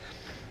him.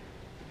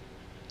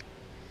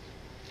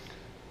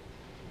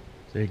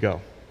 There you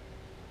go.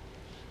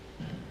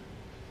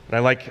 But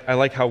I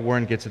like how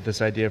Warren gets at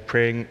this idea of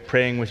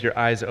praying with your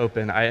eyes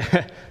open.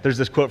 There's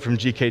this quote from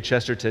G.K.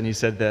 Chesterton. He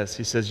said this.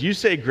 He says, "You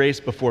say grace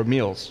before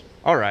meals.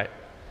 All right.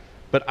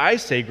 But I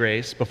say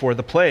grace before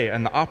the play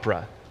and the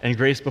opera, and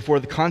grace before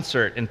the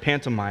concert and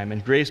pantomime,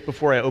 and grace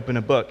before I open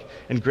a book,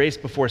 and grace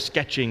before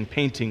sketching,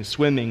 painting,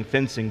 swimming,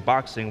 fencing,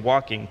 boxing,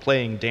 walking,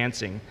 playing,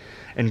 dancing,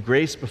 and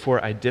grace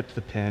before I dip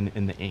the pen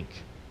in the ink.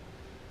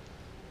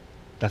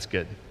 That's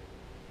good.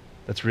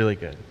 That's really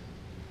good.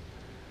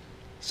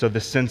 So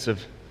this sense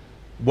of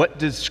what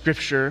does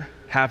Scripture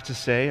have to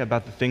say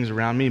about the things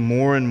around me,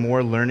 more and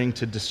more learning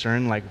to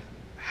discern, like,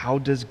 how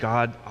does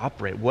God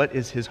operate? What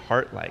is his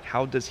heart like?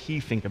 How does he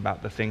think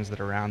about the things that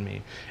are around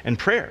me? And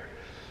prayer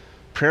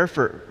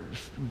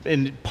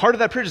and part of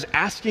that prayer is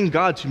asking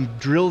God to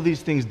drill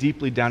these things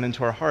deeply down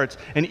into our hearts.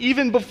 And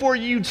even before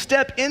you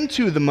step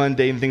into the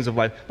mundane things of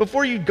life,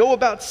 before you go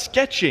about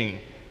sketching,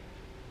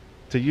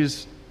 to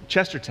use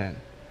Chesterton,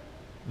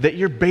 that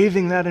you're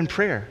bathing that in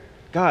prayer.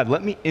 God,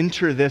 let me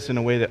enter this in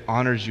a way that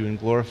honors you and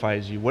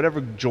glorifies you. Whatever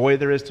joy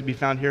there is to be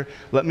found here,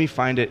 let me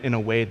find it in a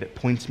way that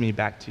points me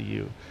back to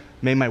you.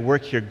 May my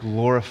work here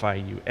glorify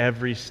you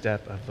every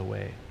step of the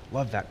way.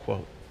 Love that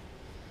quote.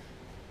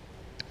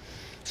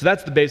 So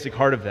that's the basic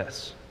heart of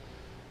this.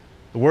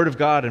 The Word of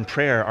God and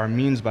prayer are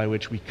means by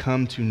which we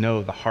come to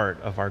know the heart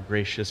of our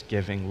gracious,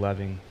 giving,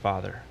 loving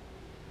Father.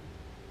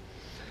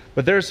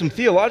 But there are some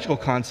theological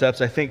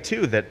concepts, I think,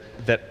 too, that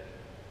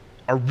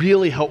are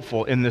really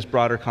helpful in this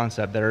broader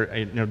concept that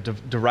are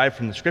derived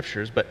from the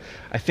Scriptures. But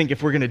I think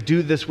if we're going to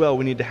do this well,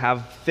 we need to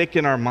have thick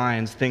in our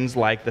minds things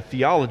like the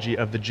theology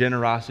of the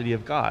generosity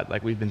of God,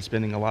 like we've been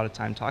spending a lot of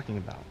time talking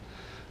about.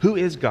 Who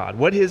is God?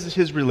 What is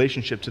his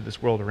relationship to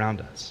this world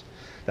around us?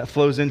 That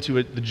flows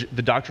into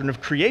the doctrine of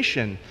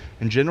creation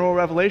and general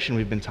revelation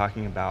we've been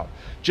talking about.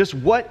 Just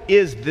what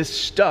is this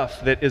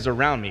stuff that is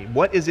around me?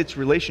 What is its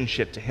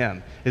relationship to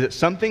him? Is it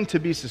something to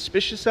be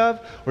suspicious of,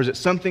 or is it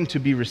something to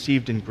be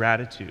received in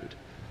gratitude?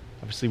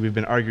 Obviously, we've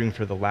been arguing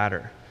for the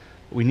latter.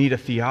 We need a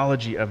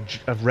theology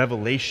of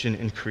revelation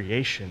in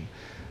creation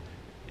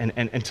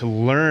and to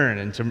learn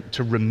and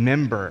to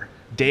remember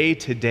day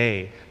to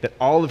day that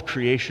all of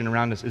creation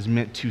around us is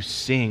meant to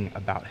sing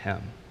about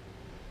him.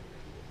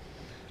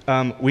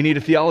 We need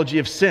a theology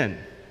of sin,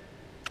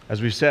 as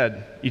we've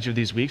said each of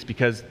these weeks,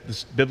 because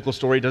this biblical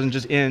story doesn't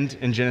just end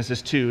in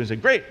Genesis 2 and say,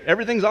 great,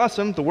 everything's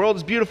awesome, the world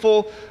is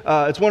beautiful,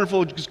 it's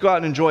wonderful, just go out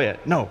and enjoy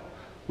it. No,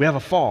 we have a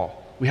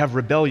fall, we have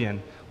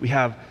rebellion, we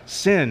have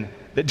sin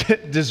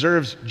that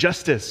deserves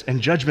justice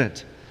and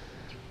judgment.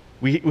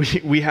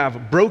 We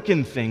have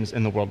broken things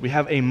in the world. We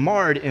have a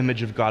marred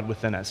image of God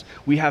within us.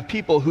 We have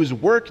people whose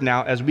work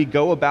now, as we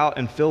go about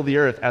and fill the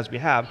earth as we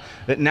have,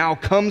 that now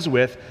comes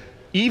with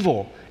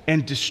evil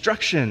and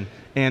destruction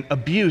and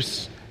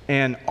abuse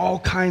and all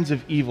kinds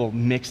of evil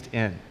mixed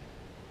in.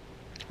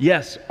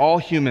 Yes, all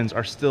humans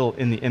are still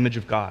in the image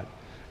of God.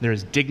 There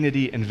is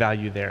dignity and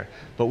value there,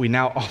 but we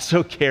now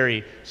also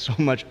carry so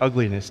much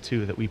ugliness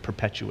too that we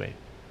perpetuate.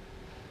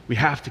 We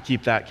have to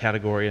keep that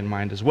category in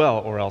mind as well,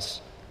 or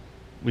else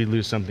we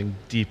lose something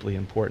deeply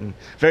important.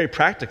 Very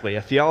practically,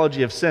 a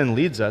theology of sin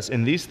leads us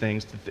in these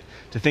things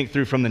to think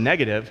through from the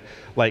negative,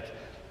 like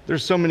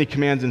there's so many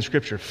commands in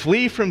Scripture.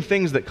 Flee from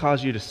things that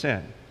cause you to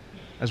sin.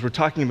 As we're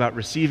talking about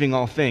receiving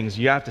all things,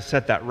 you have to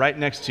set that right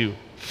next to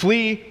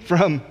flee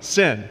from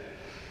sin.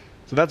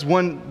 So that's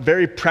one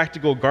very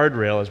practical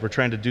guardrail as we're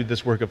trying to do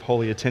this work of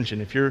holy attention.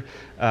 If you're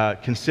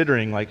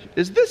considering, like,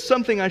 is this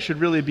something I should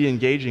really be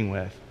engaging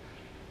with?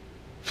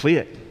 Flee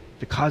it.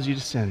 If it causes you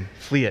to sin,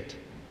 flee it.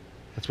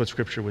 That's what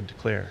Scripture would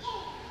declare.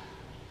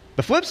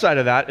 The flip side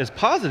of that is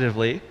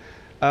positively,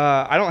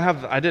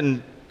 I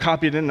didn't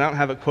copy it in, I don't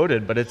have it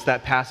quoted, but it's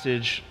that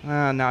passage,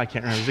 now I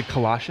can't remember, is it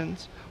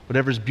Colossians?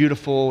 Whatever's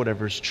beautiful,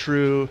 whatever's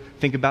true,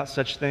 think about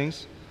such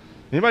things.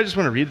 Anybody just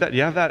want to read that? Do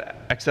you have that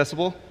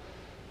accessible?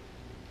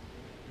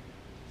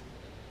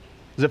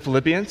 Is it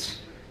Philippians?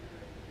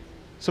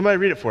 Somebody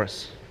read it for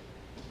us.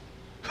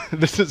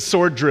 This is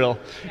sword drill.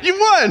 You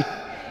won!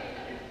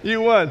 You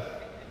won.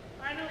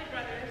 Finally,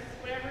 brothers,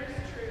 whatever is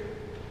true,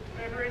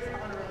 whatever is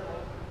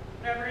honorable,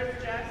 whatever is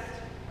just,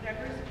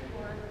 whatever is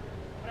pure,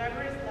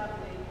 whatever is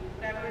lovely,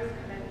 whatever is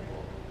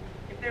commendable,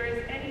 if there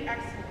is any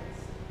excellence,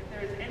 if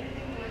there is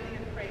anything worthy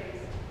of praise,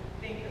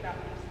 think about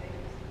these things.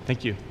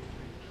 Thank you.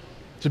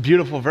 It's a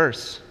beautiful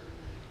verse.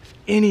 If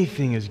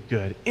anything is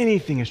good,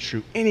 anything is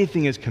true,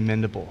 anything is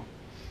commendable,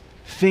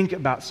 think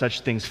about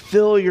such things.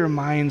 Fill your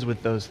minds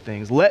with those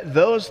things. Let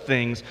those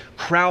things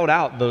crowd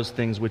out those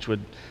things which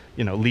would,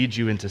 lead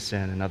you into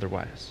sin and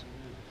otherwise.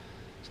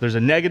 So there's a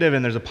negative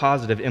and there's a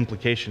positive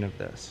implication of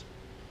this.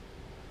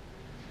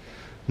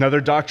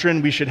 Another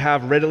doctrine we should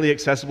have readily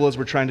accessible as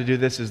we're trying to do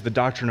this is the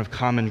doctrine of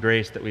common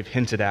grace that we've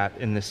hinted at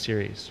in this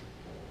series.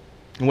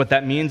 And what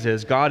that means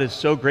is God is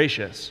so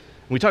gracious.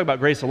 We talk about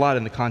grace a lot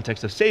in the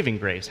context of saving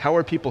grace. How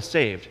are people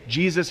saved?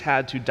 Jesus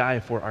had to die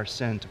for our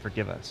sin to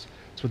forgive us.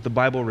 That's what the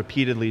Bible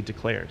repeatedly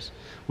declares.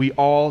 We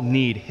all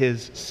need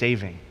his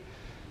saving.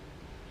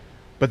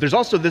 But there's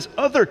also this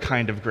other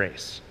kind of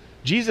grace.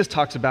 Jesus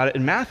talks about it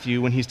in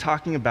Matthew when he's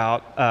talking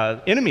about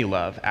enemy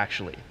love,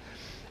 actually.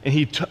 And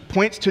he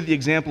points to the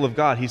example of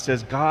God. He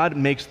says, God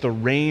makes the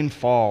rain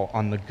fall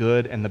on the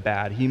good and the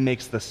bad. He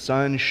makes the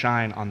sun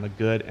shine on the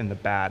good and the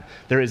bad.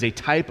 There is a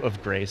type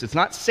of grace. It's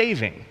not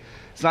saving.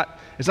 It's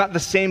It's not the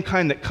same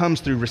kind that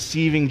comes through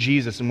receiving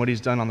Jesus and what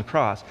he's done on the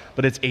cross,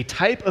 but it's a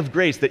type of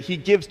grace that he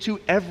gives to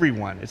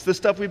everyone. It's the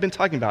stuff we've been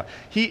talking about.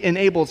 He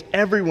enables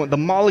everyone, the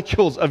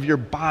molecules of your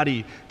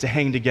body, to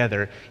hang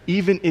together,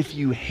 even if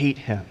you hate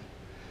him.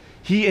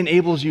 He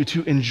enables you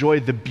to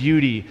enjoy the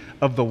beauty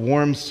of the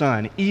warm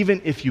sun,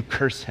 even if you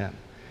curse him.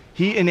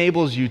 He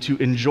enables you to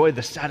enjoy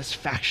the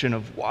satisfaction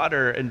of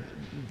water and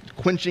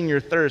quenching your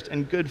thirst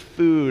and good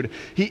food.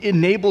 He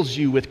enables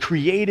you with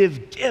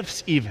creative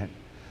gifts even.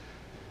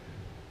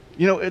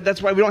 You know,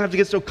 that's why we don't have to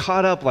get so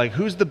caught up like,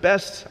 who's the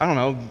best, I don't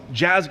know,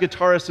 jazz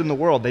guitarist in the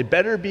world? They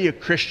better be a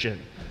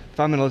Christian. If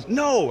I'm going to,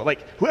 no,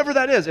 like whoever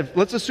that is,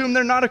 let's assume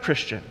they're not a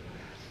Christian.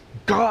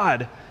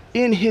 God,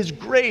 in his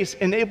grace,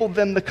 enabled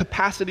them the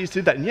capacities to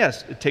do that. And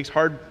yes, it takes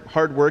hard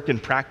work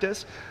and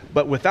practice,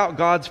 but without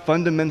God's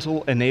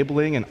fundamental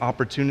enabling and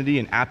opportunity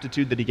and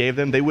aptitude that he gave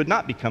them, they would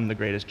not become the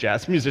greatest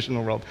jazz musician in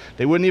the world.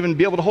 They wouldn't even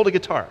be able to hold a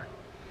guitar.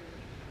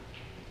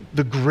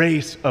 The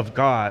grace of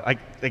God,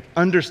 like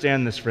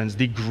understand this, friends,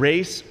 the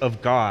grace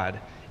of God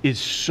is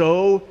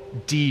so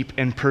deep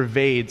and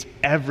pervades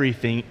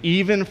everything,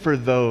 even for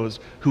those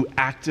who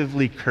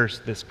actively curse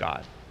this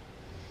God.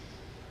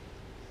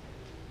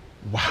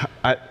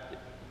 Wow,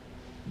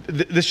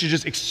 this should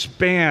just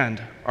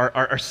expand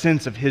our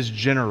sense of his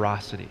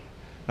generosity.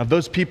 Now,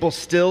 those people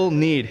still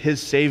need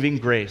his saving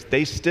grace.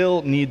 They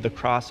still need the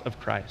cross of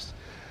Christ.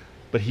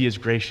 But he is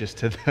gracious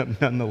to them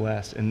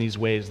nonetheless in these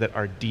ways that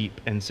are deep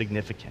and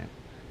significant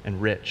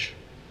and rich.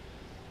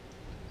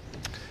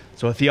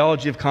 So a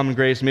theology of common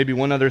grace, maybe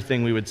one other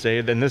thing we would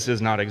say, then this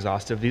is not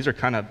exhaustive. These are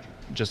kind of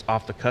just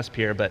off the cusp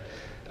here, but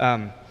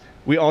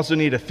we also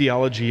need a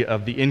theology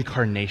of the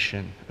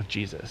incarnation of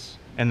Jesus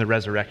and the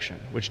resurrection,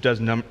 which does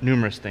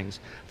numerous things.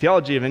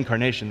 Theology of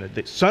incarnation, that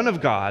the Son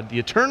of God, the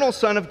eternal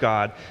Son of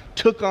God,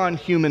 took on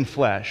human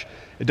flesh.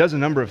 It does a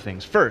number of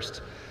things.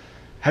 First,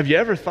 have you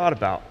ever thought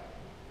about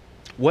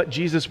what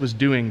Jesus was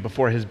doing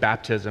before his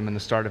baptism and the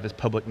start of his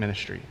public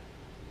ministry?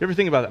 You ever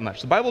think about that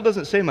much? The Bible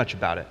doesn't say much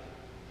about it.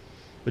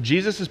 But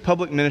Jesus'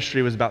 public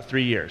ministry was about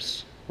 3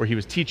 years, where he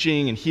was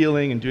teaching and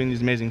healing and doing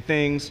these amazing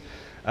things.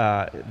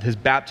 His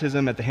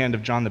baptism at the hand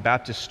of John the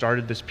Baptist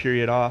started this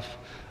period off.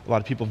 A lot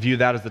of people view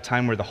that as the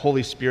time where the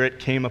Holy Spirit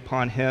came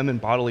upon him in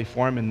bodily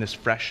form in this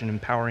fresh and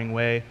empowering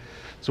way.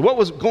 So what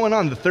was going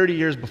on the 30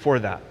 years before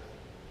that?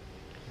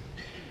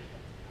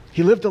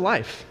 He lived a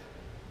life.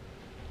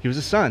 He was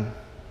a son.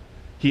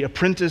 He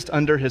apprenticed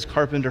under his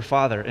carpenter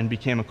father and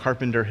became a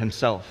carpenter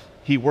himself.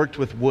 He worked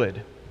with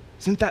wood.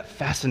 Isn't that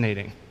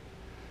fascinating?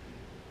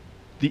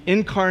 The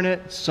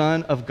incarnate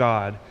Son of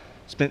God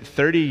spent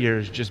 30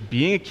 years just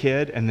being a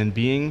kid and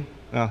then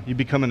you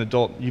become an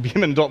adult. You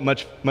became an adult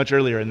much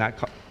earlier in that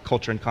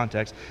culture and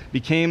context.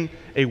 Became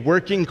a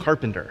working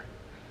carpenter.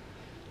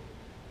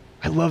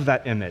 I love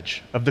that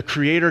image of the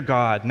Creator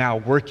God now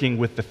working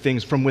with the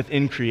things from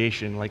within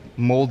creation, like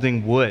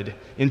molding wood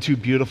into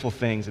beautiful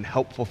things and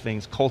helpful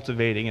things,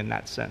 cultivating in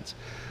that sense.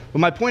 But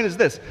my point is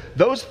this: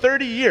 those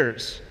 30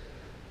 years,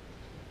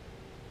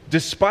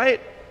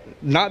 despite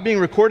not being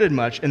recorded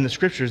much in the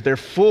scriptures, they're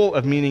full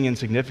of meaning and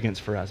significance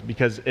for us,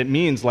 because it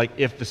means like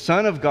if the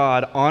Son of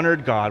God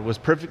honored God, was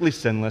perfectly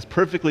sinless,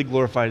 perfectly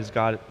glorified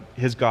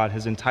his God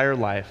his entire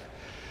life,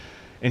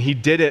 and he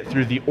did it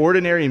through the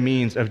ordinary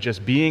means of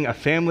just being a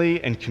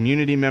family and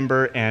community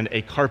member and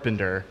a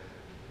carpenter,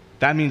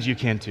 that means you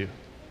can too.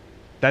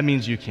 That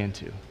means you can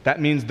too.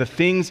 That means the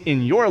things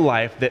in your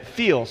life that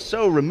feel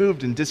so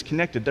removed and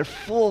disconnected, they're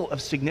full of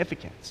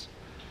significance.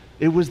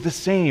 It was the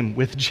same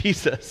with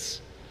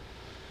Jesus.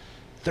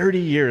 30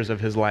 years of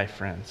his life,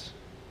 friends,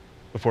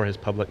 before his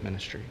public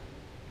ministry.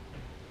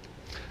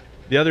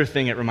 The other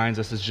thing it reminds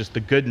us is just the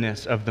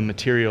goodness of the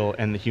material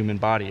and the human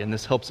body, and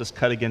this helps us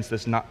cut against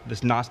this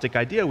Gnostic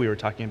idea we were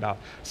talking about,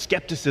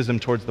 skepticism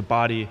towards the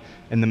body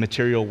and the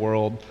material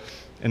world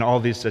and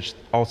all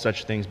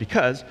such things,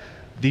 because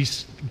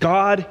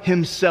God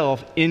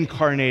himself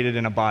incarnated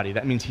in a body.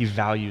 That means he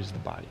values the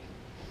body.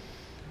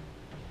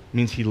 It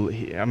means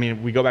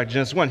we go back to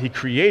Genesis 1, he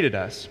created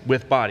us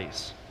with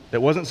bodies.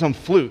 That wasn't some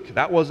fluke.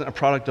 That wasn't a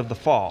product of the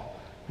fall.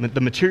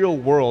 The material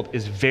world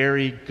is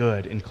very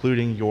good,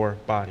 including your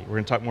body. We're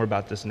going to talk more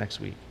about this next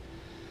week.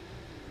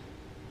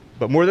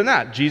 But more than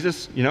that,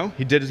 Jesus,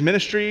 he did his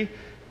ministry,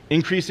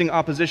 increasing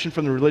opposition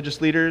from the religious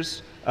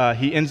leaders.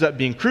 He ends up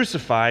being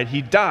crucified.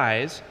 He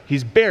dies.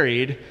 He's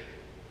buried.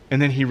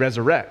 And then he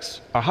resurrects.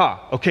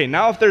 Aha. Okay,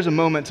 now if there's a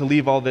moment to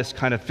leave all this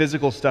kind of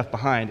physical stuff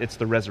behind, it's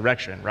the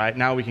resurrection, right?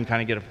 Now we can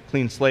kind of get a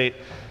clean slate.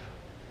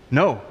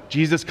 No,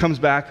 Jesus comes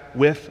back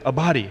with a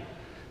body.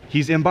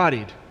 He's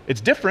embodied. It's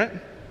different.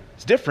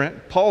 It's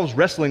different. Paul's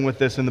wrestling with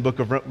this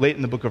late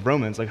in the book of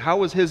Romans. Like, how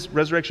was his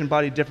resurrection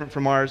body different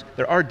from ours?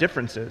 There are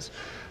differences.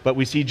 But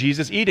we see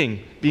Jesus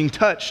eating, being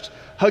touched,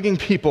 hugging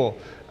people.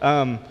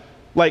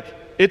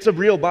 It's a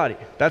real body.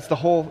 That's the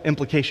whole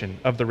implication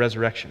of the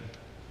resurrection.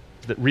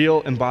 That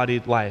real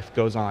embodied life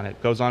goes on. It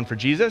goes on for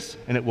Jesus,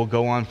 and it will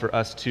go on for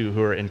us too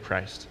who are in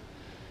Christ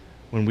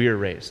when we are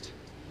raised.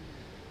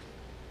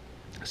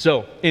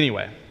 So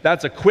anyway,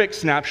 that's a quick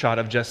snapshot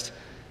of just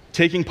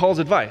taking Paul's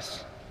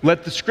advice.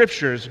 Let the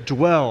scriptures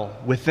dwell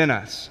within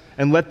us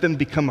and let them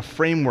become a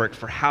framework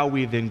for how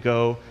we then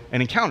go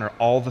and encounter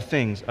all the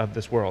things of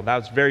this world. That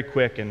was very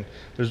quick, and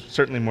there's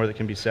certainly more that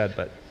can be said,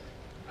 but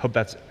I hope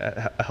that's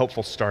a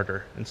helpful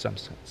starter in some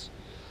sense.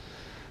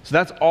 So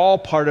that's all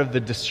part of the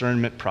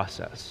discernment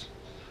process.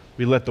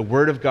 We let the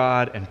Word of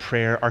God and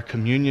prayer, our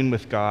communion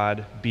with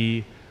God,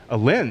 be a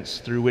lens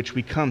through which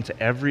we come to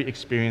every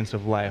experience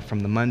of life,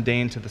 from the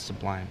mundane to the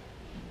sublime.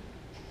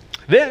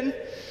 Then,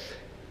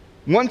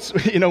 once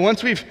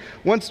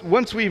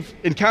we've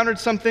encountered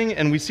something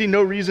and we see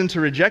no reason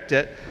to reject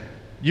it,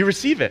 you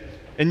receive it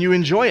and you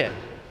enjoy it.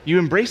 You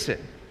embrace it.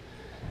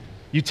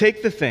 You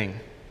take the thing.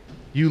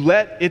 You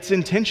let its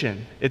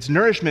intention, its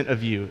nourishment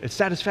of you, its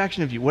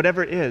satisfaction of you,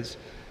 whatever it is,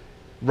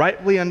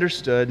 rightly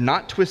understood,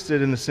 not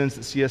twisted in the sense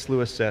that C.S.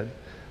 Lewis said,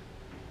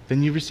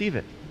 then you receive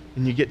it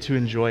and you get to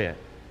enjoy it.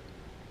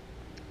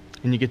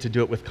 And you get to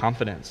do it with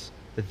confidence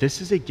that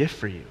this is a gift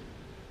for you.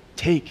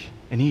 Take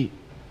and eat.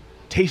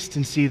 Taste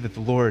and see that the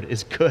Lord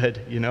is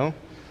good, you know?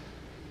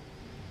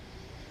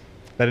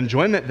 That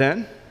enjoyment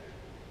then,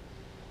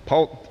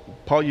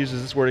 Paul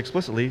uses this word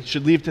explicitly,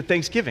 should lead to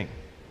thanksgiving,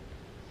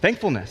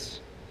 thankfulness.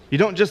 You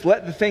don't just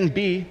let the thing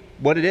be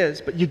what it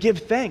is, but you give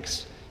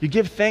thanks. You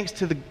give thanks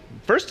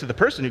first to the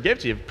person who gave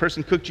it to you. If a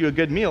person cooked you a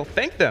good meal,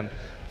 thank them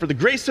for the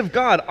grace of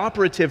God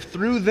operative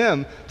through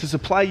them to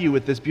supply you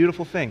with this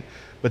beautiful thing.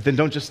 But then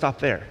don't just stop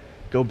there.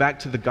 Go back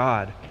to the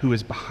God who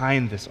is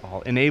behind this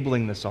all,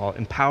 enabling this all,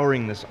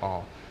 empowering this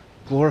all,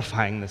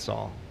 glorifying this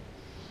all,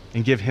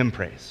 and give him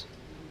praise.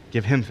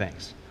 Give him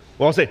thanks.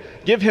 Well, I'll say,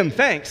 give him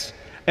thanks,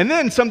 and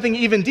then something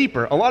even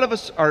deeper. A lot of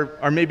us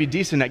are maybe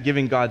decent at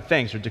giving God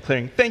thanks or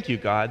declaring, thank you,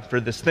 God, for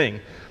this thing.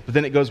 But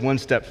then it goes one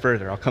step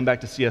further. I'll come back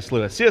to C.S.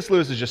 Lewis. C.S.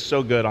 Lewis is just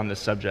so good on this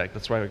subject.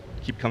 That's why I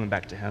keep coming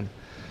back to him.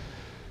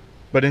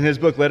 But in his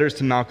book, Letters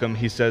to Malcolm,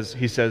 he says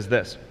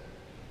this.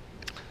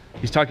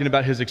 He's talking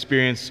about his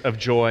experience of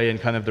joy and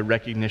kind of the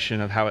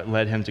recognition of how it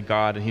led him to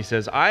God. And he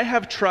says, I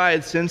have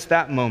tried since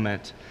that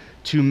moment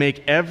to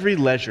make every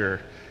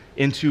leisure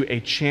into a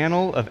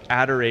channel of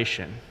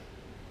adoration.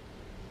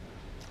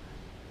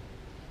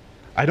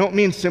 I don't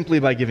mean simply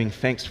by giving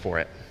thanks for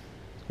it.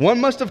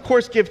 One must, of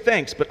course, give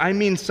thanks, but I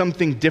mean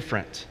something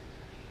different.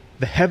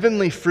 The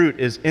heavenly fruit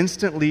is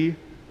instantly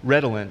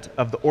redolent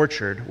of the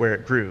orchard where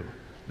it grew.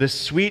 The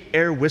sweet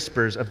air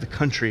whispers of the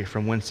country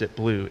from whence it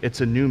blew.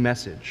 It's a new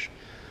message.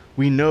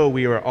 We know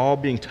we are all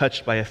being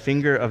touched by a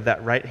finger of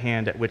that right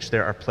hand at which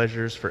there are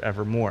pleasures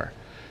forevermore.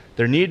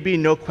 There need be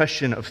no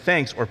question of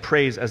thanks or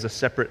praise as a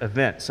separate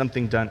event,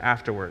 something done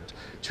afterwards.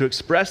 To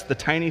express the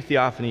tiny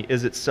theophany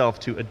is itself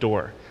to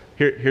adore.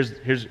 Here's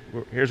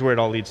where it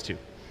all leads to.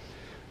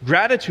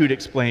 Gratitude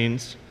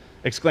exclaims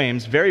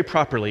very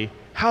properly,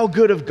 how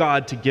good of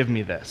God to give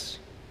me this.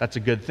 That's a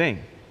good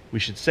thing. We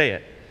should say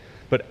it.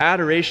 But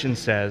adoration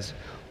says,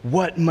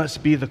 what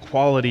must be the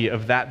quality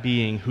of that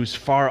being whose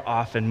far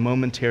off and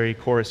momentary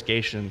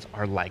coruscations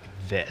are like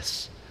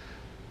this?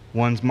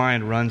 One's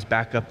mind runs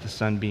back up the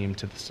sunbeam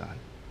to the sun.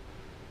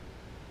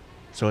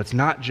 So it's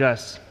not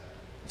just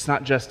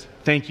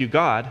thank you,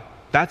 God.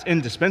 That's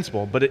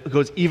indispensable, but it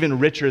goes even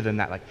richer than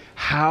that. Like,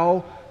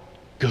 how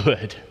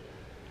good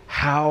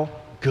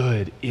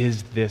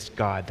is this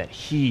God that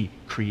he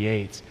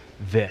creates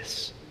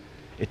this?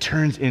 It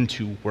turns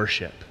into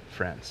worship,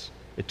 friends.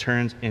 It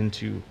turns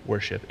into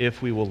worship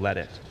if we will let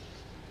it.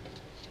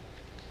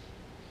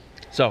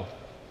 So,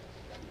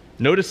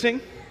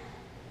 noticing,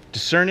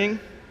 discerning,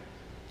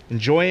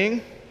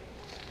 enjoying,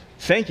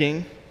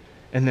 thanking,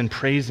 and then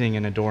praising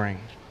and adoring.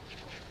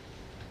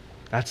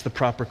 That's the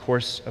proper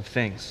course of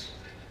things.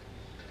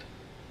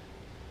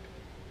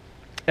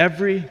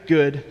 Every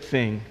good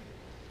thing,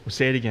 we'll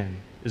say it again,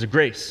 is a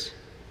grace.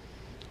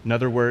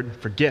 Another word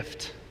for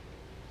gift.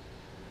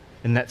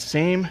 And that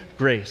same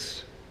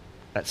grace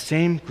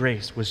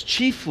was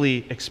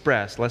chiefly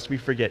expressed, lest we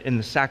forget, in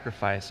the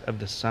sacrifice of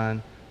the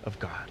Son of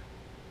God.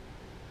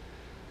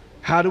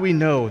 How do we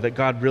know that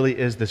God really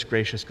is this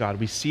gracious God?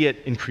 We see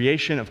it in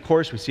creation, of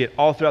course. We see it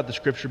all throughout the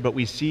Scripture, but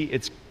we see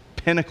its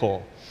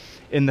pinnacle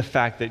in the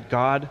fact that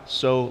God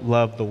so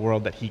loved the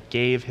world that he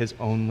gave his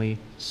only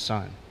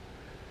Son.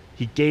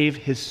 He gave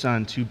his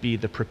Son to be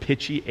the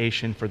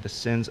propitiation for the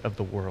sins of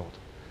the world,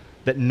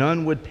 that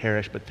none would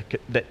perish, but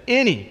that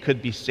any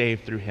could be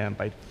saved through him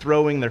by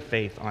throwing their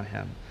faith on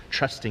him,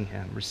 trusting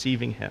him,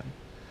 receiving him.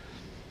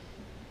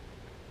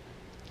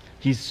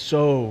 He's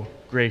so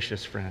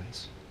gracious,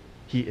 friends.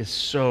 He is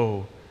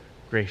so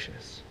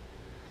gracious.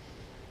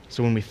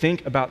 So when we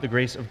think about the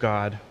grace of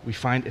God, we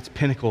find its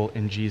pinnacle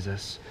in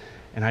Jesus.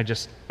 And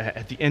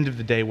at the end of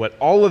the day, what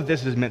all of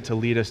this is meant to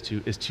lead us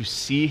to is to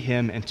see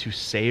him and to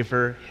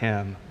savor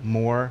him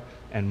more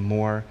and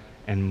more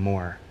and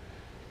more.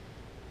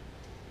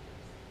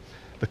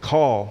 The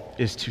call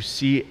is to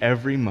see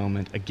every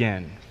moment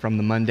again, from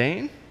the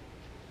mundane,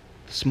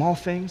 the small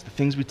things, the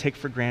things we take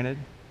for granted,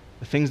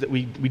 the things that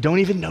we don't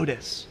even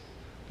notice,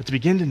 but to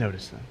begin to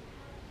notice them,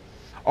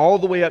 all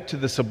the way up to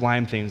the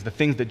sublime things, the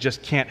things that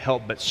just can't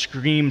help but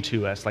scream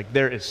to us, like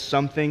there is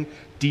something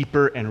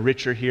deeper and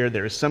richer here.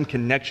 There is some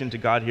connection to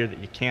God here that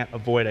you can't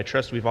avoid. I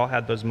trust we've all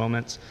had those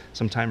moments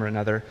sometime or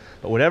another.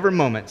 But whatever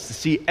moments, to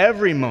see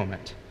every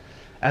moment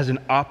as an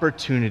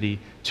opportunity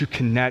to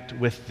connect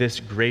with this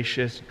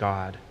gracious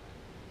God.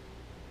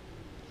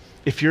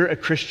 If you're a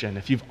Christian,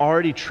 if you've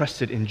already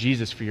trusted in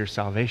Jesus for your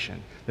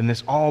salvation, then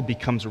this all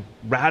becomes a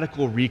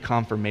radical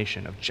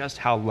reconfirmation of just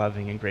how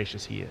loving and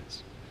gracious he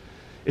is.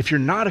 If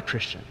you're not a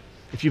Christian,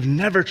 if you've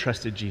never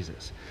trusted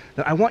Jesus,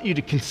 then I want you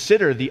to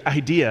consider the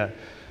idea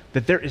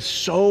that there is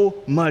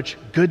so much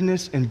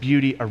goodness and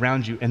beauty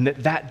around you, and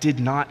that did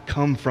not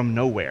come from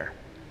nowhere.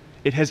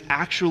 It has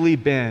actually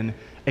been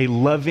a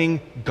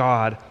loving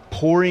God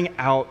pouring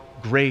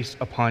out grace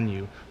upon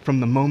you from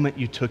the moment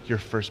you took your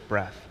first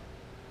breath.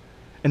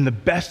 And the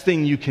best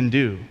thing you can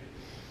do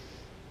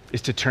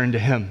is to turn to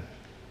him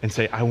and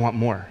say, I want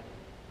more.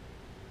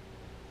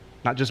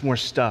 Not just more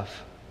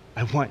stuff.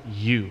 I want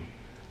you,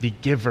 the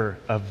giver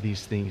of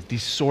these things, the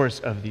source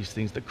of these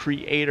things, the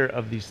creator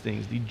of these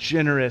things, the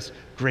generous,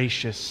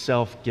 gracious,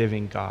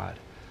 self-giving God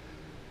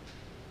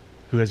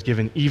who has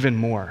given even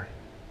more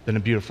than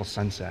a beautiful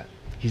sunset.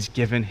 He's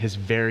given his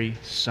very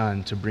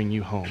son to bring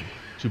you home,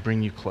 to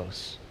bring you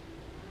close.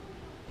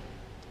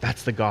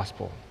 That's the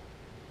gospel.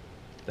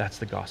 That's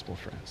the gospel,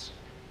 friends.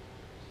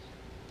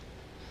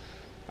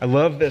 I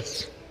love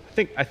this.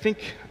 I think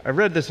I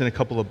read this in a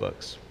couple of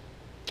books.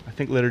 I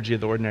think Liturgy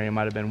of the Ordinary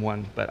might have been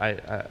one,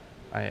 but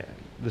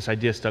this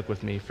idea stuck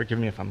with me. Forgive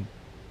me if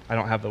I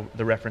don't have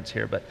the reference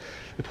here, but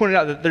it pointed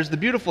out that there's the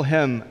beautiful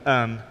hymn,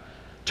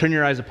 Turn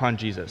Your Eyes Upon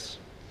Jesus.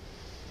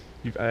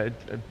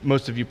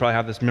 Most of you probably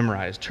have this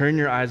memorized. Turn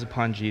your eyes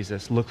upon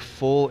Jesus, look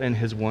full in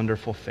his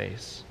wonderful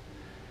face,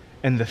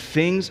 and the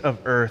things of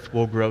earth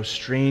will grow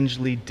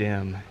strangely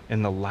dim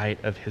in the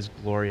light of his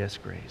glorious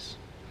grace.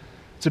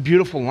 It's a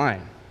beautiful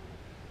line.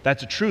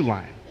 That's a true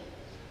line.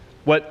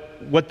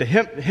 What the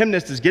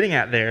hymnist is getting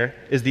at there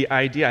is the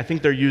idea, I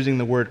think they're using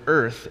the word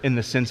earth in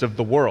the sense of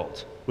the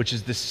world, which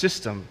is this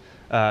system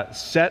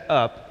set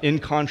up in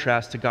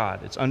contrast to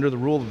God. It's under the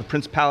rule of the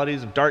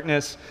principalities of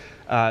darkness.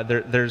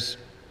 There's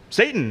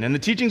Satan and the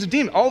teachings of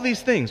demons. All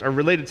these things are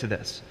related to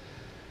this.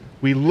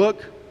 We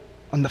look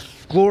on the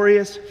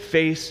glorious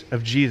face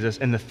of Jesus,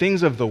 and the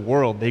things of the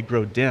world, they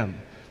grow dim.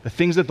 The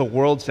things that the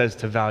world says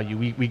to value,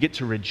 we get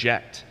to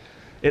reject.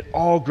 It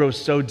all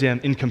grows so dim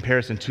in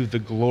comparison to the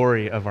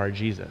glory of our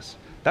Jesus.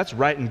 That's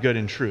right and good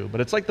and true, but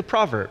it's like the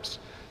Proverbs.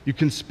 You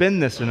can spin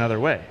this another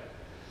way.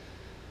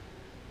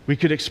 We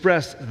could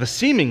express the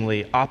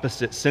seemingly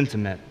opposite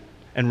sentiment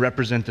and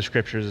represent the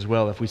scriptures as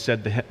well if we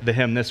said the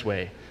hymn this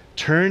way.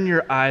 Turn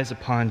your eyes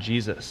upon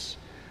Jesus.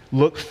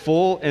 Look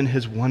full in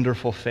his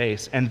wonderful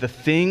face, and the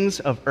things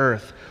of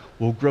earth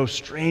will grow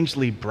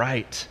strangely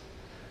bright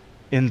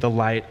in the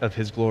light of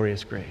his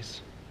glorious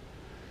grace.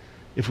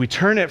 If we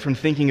turn it from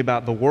thinking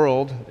about the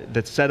world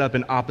that's set up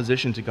in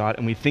opposition to God,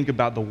 and we think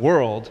about the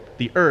world,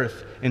 the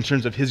earth, in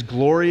terms of his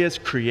glorious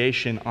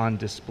creation on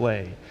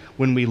display,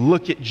 when we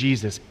look at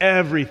Jesus,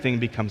 everything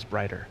becomes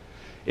brighter.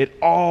 It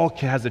all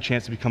has a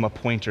chance to become a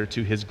pointer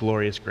to his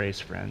glorious grace,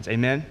 friends.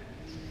 Amen?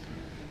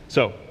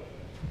 So,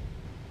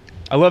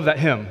 I love that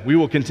hymn. We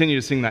will continue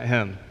to sing that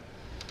hymn.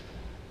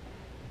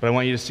 But I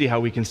want you to see how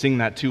we can sing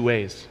that two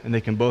ways, and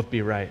they can both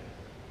be right.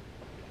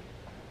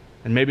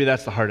 And maybe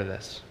that's the heart of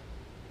this.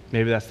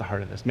 Maybe that's the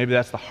heart of this. Maybe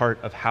that's the heart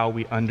of how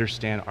we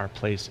understand our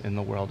place in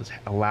the world, is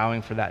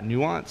allowing for that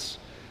nuance,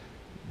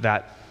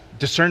 that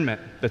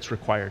discernment that's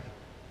required.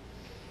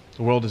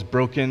 The world is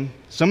broken.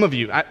 Some of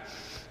you, I'll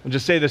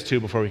just say this too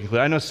before we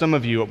conclude. I know some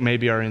of you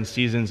maybe are in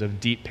seasons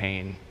of deep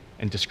pain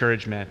and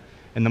discouragement.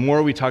 And the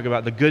more we talk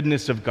about the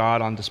goodness of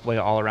God on display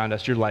all around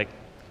us, you're like,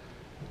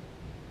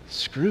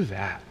 screw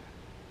that.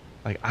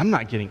 Like, I'm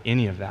not getting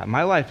any of that.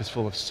 My life is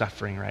full of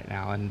suffering right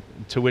now. And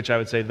to which I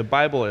would say the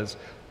Bible is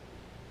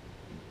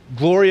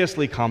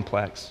gloriously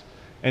complex,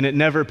 and it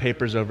never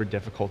papers over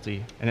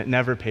difficulty, and it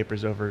never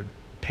papers over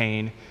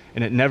pain,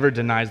 and it never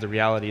denies the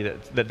reality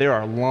that there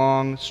are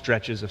long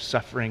stretches of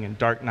suffering and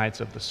dark nights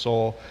of the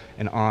soul,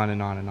 and on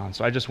and on and on.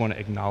 So I just want to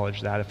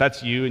acknowledge that. If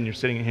that's you and you're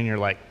sitting here and you're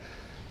like,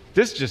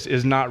 this just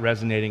is not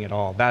resonating at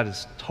all, that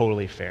is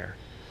totally fair.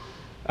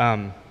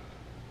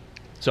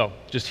 So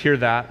just hear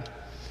that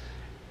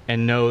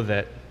and know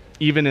that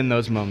even in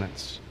those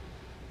moments,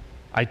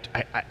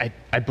 I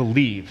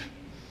believe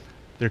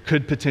there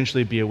could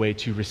potentially be a way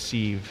to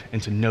receive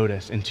and to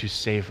notice and to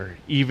savor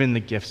even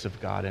the gifts of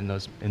God in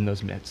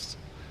those midst.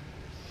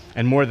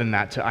 And more than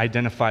that, to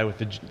identify with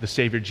the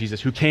Savior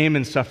Jesus, who came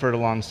and suffered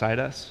alongside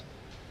us,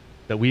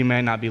 that we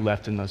may not be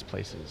left in those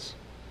places.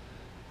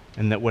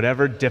 And that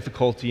whatever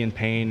difficulty and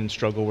pain and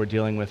struggle we're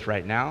dealing with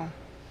right now,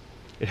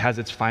 it has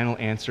its final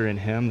answer in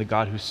him, the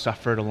God who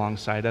suffered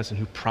alongside us and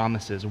who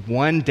promises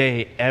one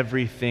day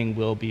everything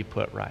will be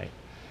put right.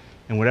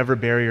 And whatever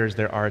barriers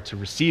there are to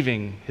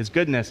receiving his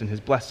goodness and his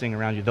blessing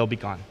around you, they'll be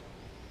gone.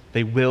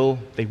 They will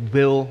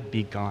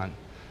be gone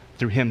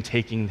through him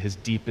taking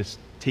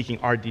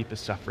our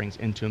deepest sufferings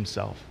into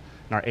himself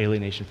and our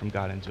alienation from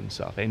God into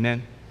himself.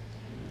 Amen?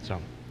 So,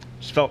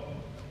 just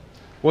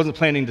wasn't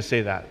planning to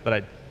say that,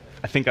 but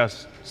I think I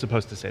was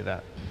supposed to say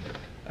that.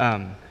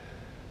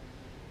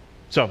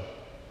 So,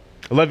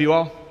 I love you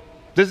all.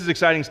 This is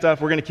exciting stuff.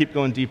 We're going to keep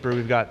going deeper.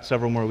 We've got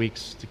several more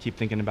weeks to keep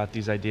thinking about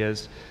these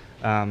ideas.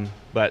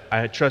 But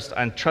I trust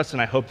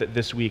and I hope that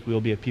this week we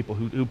will be a people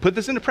who put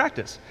this into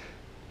practice,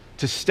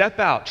 to step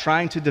out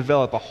trying to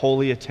develop a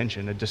holy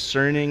attention, a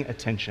discerning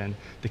attention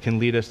that can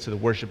lead us to the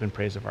worship and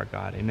praise of our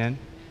God. Amen?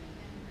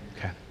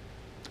 Okay,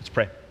 let's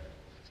pray.